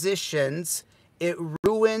government positions, it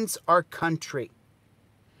ruins our country.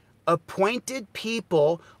 Appointed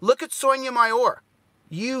people, look at Sonia Mayor.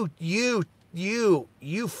 You You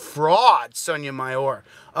fraud, Sotomayor.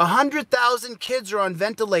 100,000 kids are on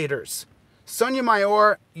ventilators.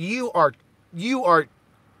 Sotomayor, you are,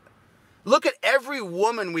 look at every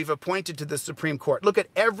woman we've appointed to the Supreme Court. Look at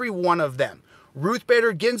every one of them. Ruth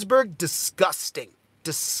Bader Ginsburg, disgusting.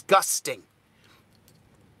 Disgusting.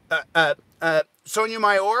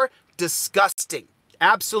 Sotomayor, disgusting.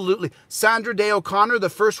 Absolutely. Sandra Day O'Connor, the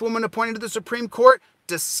first woman appointed to the Supreme Court,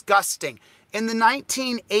 disgusting. In the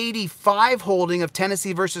 1985 holding of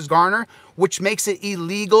Tennessee versus Garner, which makes it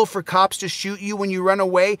illegal for cops to shoot you when you run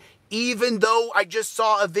away, even though I just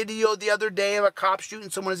saw a video the other day of a cop shooting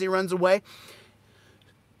someone as he runs away,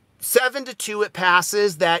 7-2 it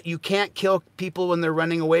passes that you can't kill people when they're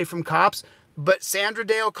running away from cops. But Sandra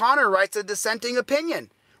Day O'Connor writes a dissenting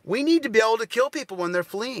opinion. We need to be able to kill people when they're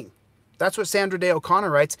fleeing. That's what Sandra Day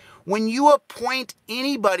O'Connor writes. When you appoint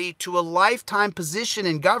anybody to a lifetime position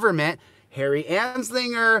in government, Harry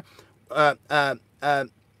Anslinger,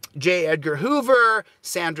 J. Edgar Hoover,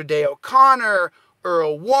 Sandra Day O'Connor,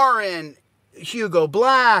 Earl Warren, Hugo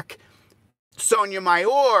Black,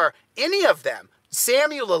 Sotomayor, any of them,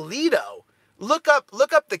 Samuel Alito. Look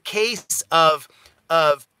up the case of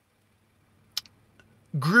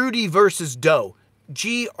Groody versus Doe.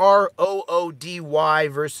 Groody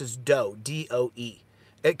versus Doe, D-O-E,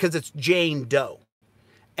 because it's Jane Doe.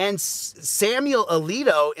 And Samuel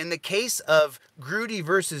Alito, in the case of Groody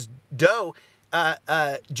versus Doe,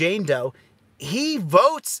 Jane Doe, he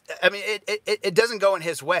votes, I mean, it doesn't go in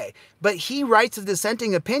his way, but he writes a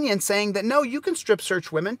dissenting opinion saying that, no, you can strip search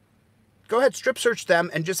women. Go ahead, strip search them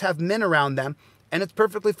and just have men around them, and it's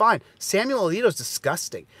perfectly fine. Samuel Alito's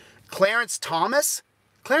disgusting. Clarence Thomas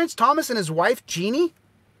and his wife, Jeannie,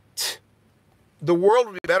 the world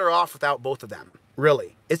would be better off without both of them.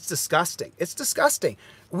 Really. It's disgusting. It's disgusting.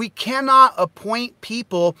 We cannot appoint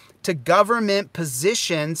people to government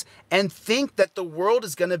positions and think that the world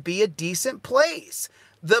is going to be a decent place.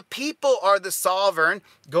 The people are the sovereign.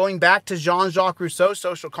 Going back to Jean-Jacques Rousseau's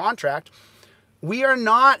social contract, we are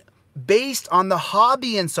not based on the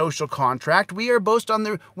Hobbesian social contract. We are based on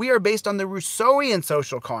the Rousseauian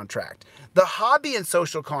social contract. The Hobbesian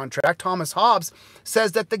social contract, Thomas Hobbes,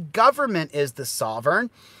 says that the government is the sovereign.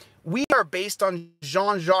 We are based on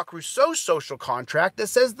Jean-Jacques Rousseau's social contract that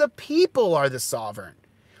says the people are the sovereign.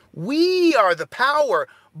 We are the power,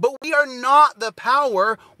 but we are not the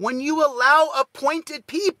power when you allow appointed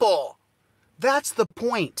people. That's the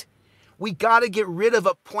point. We got to get rid of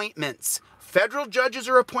appointments. Federal judges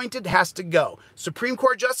are appointed, has to go. Supreme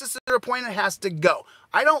Court justices are appointed, has to go.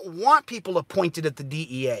 I don't want people appointed at the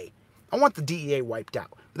DEA. I want the DEA wiped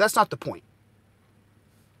out. But that's not the point.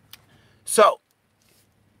 So,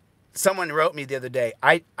 someone wrote me the other day,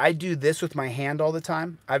 I do this with my hand all the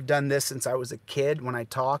time. I've done this since I was a kid. When I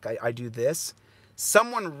talk, I do this.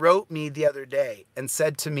 Someone wrote me the other day and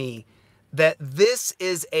said to me that this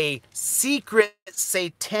is a secret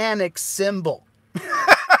satanic symbol.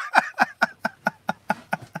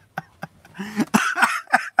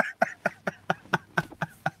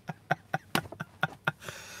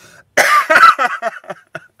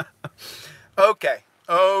 Okay.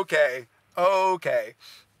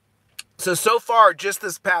 So far, just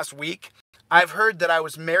this past week, I've heard that I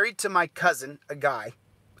was married to my cousin, a guy.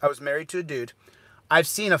 I was married to a dude. I've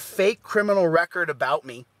seen a fake criminal record about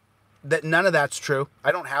me. That none of that's true.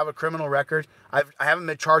 I don't have a criminal record. I haven't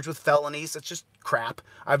been charged with felonies. It's just crap.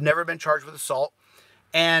 I've never been charged with assault.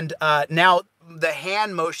 And now the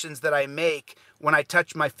hand motions that I make when I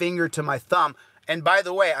touch my finger to my thumb. And by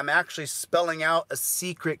the way, I'm actually spelling out a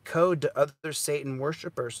secret code to other Satan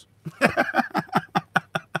worshipers.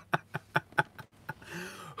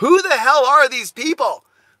 Who the hell are these people?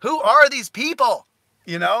 Who are these people?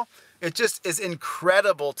 You know, it just is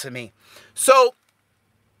incredible to me. So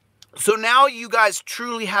now you guys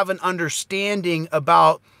truly have an understanding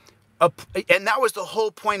about, and that was the whole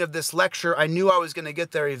point of this lecture. I knew I was going to get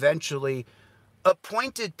there eventually.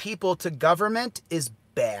 Appointed people to government is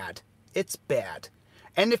bad. It's bad.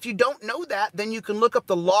 And if you don't know that, then you can look up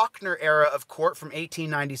the Lochner era of court from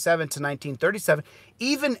 1897 to 1937.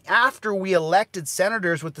 Even after we elected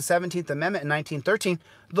senators with the 17th Amendment in 1913,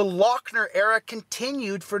 the Lochner era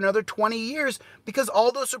continued for another 20 years because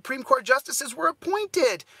all those Supreme Court justices were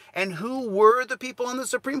appointed. And who were the people on the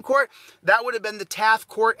Supreme Court? That would have been the Taft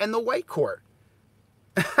Court and the White Court.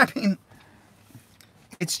 I mean,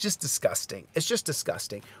 it's just disgusting. It's just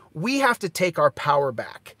disgusting. We have to take our power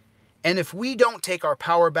back. And if we don't take our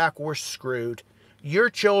power back, we're screwed. Your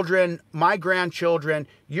children, my grandchildren,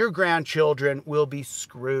 your grandchildren will be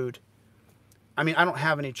screwed. I mean, I don't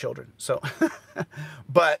have any children, so.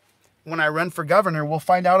 But when I run for governor, we'll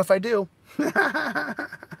find out if I do.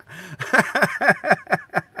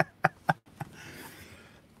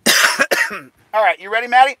 All right, you ready,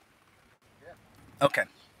 Maddie? Yeah. Okay.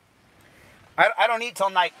 I don't eat till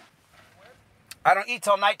night. I don't eat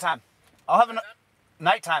till nighttime. I'll have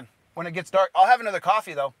nighttime when it gets dark. I'll have another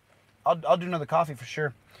coffee though. I'll do another coffee for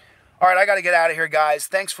sure. All right, I got to get out of here, guys.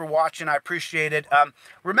 Thanks for watching. I appreciate it.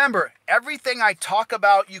 Remember, everything I talk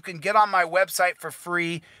about, you can get on my website for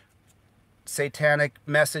free. Satanic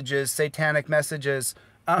messages. You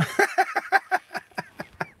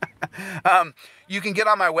can get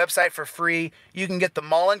on my website for free. You can get the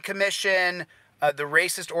Mullen Commission, the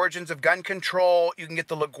Racist Origins of Gun Control. You can get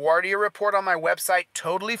the LaGuardia Report on my website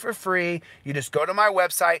totally for free. You just go to my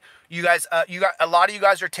website. You guys, a lot of you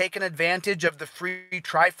guys are taking advantage of the free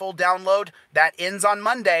Trifold download. That ends on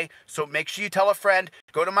Monday, so make sure you tell a friend.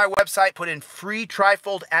 Go to my website, put in free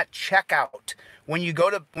Trifold at checkout. When you go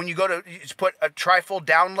to, you just put a Trifold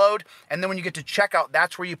download, and then when you get to checkout,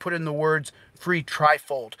 that's where you put in the words free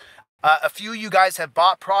Trifold. A few of you guys have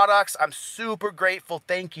bought products. I'm super grateful.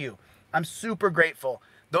 Thank you. I'm super grateful.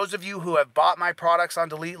 Those of you who have bought my products on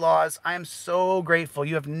DeleteLawZ, I am so grateful.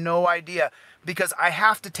 You have no idea, because I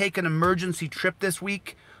have to take an emergency trip this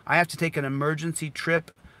week. I have to take an emergency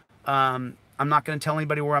trip. I'm not going to tell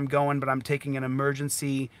anybody where I'm going, but I'm taking an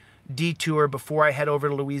emergency detour before I head over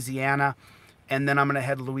to Louisiana. And then I'm going to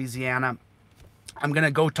head to Louisiana. I'm going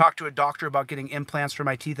to go talk to a doctor about getting implants for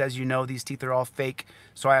my teeth. As you know, these teeth are all fake,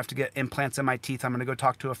 so I have to get implants in my teeth. I'm going to go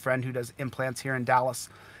talk to a friend who does implants here in Dallas.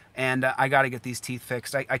 And I got to get these teeth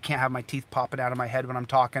fixed. I can't have my teeth popping out of my head when I'm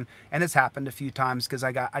talking. And it's happened a few times because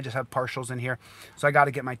I just have partials in here. So I got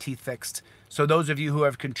to get my teeth fixed. So those of you who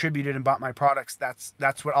have contributed and bought my products,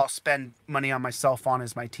 that's what I'll spend money on myself on,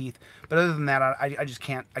 is my teeth. But other than that, I just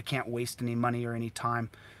can't waste any money or any time.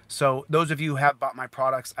 So those of you who have bought my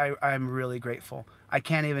products, I'm really grateful. I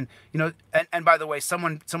can't even, you know, and by the way,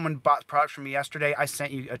 someone bought products from me yesterday. I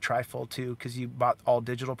sent you a Trifold too, because you bought all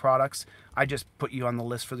digital products. I just put you on the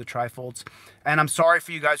list for the Trifolds. And I'm sorry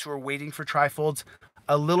for you guys who are waiting for Trifolds.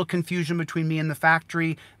 A little confusion between me and the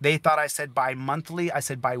factory. They thought I said bi-monthly. I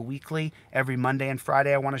said bi-weekly. Every Monday and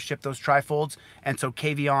Friday I want to ship those Trifolds. And so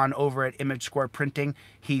Kavion over at Image Square Printing,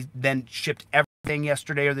 he then shipped everything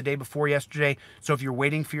yesterday or the day before yesterday. So if you're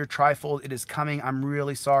waiting for your Trifold, it is coming. I'm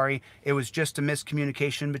really sorry. It was just a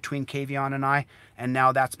miscommunication between Kavion and I, and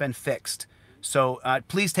now that's been fixed. So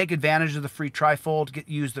please take advantage of the free Trifold.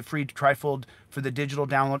 Use the free Trifold for the digital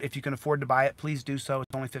download. If you can afford to buy it, please do so.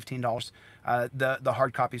 It's only $15. The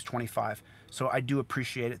hard copy is $25. So I do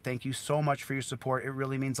appreciate it. Thank you so much for your support. It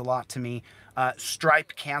really means a lot to me.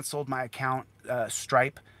 Stripe canceled my account.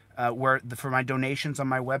 Stripe, for my donations on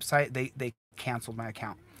my website, they canceled my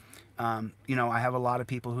account. You know, I have a lot of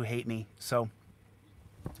people who hate me. So,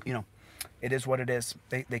 you know, it is what it is.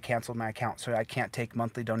 They canceled my account, so I can't take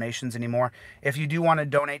monthly donations anymore. If you do want to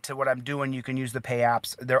donate to what I'm doing, you can use the pay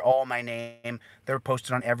apps. They're all my name. They're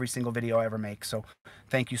posted on every single video I ever make. So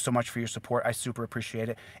thank you so much for your support. I super appreciate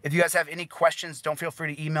it. If you guys have any questions, don't feel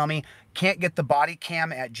free to email me. Can't get the body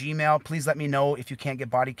cam at Gmail. Please let me know if you can't get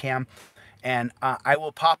body cam. And I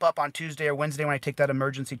will pop up on Tuesday or Wednesday when I take that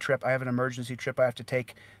emergency trip. I have an emergency trip I have to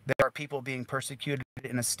take. There are people being persecuted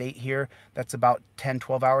in a state here that's about 10,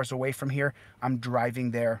 12 hours away from here. I'm driving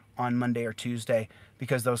there on Monday or Tuesday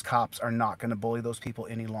because those cops are not going to bully those people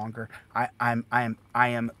any longer. I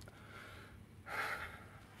am.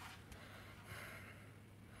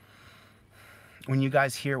 When you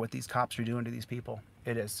guys hear what these cops are doing to these people,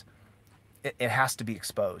 it has to be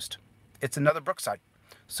exposed. It's another Brookside.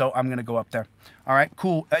 So I'm going to go up there. All right,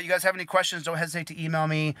 cool. You guys have any questions, don't hesitate to email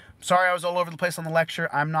me. Sorry I was all over the place on the lecture.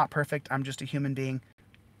 I'm not perfect. I'm just a human being.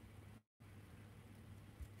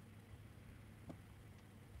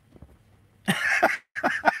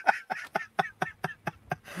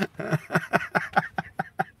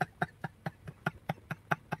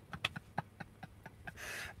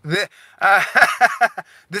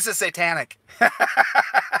 This is satanic. God.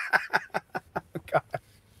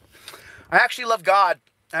 I actually love God.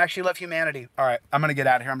 I actually love humanity. All right, I'm going to get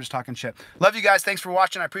out of here. I'm just talking shit. Love you guys. Thanks for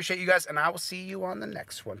watching. I appreciate you guys, and I will see you on the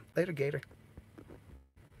next one. Later, Gator.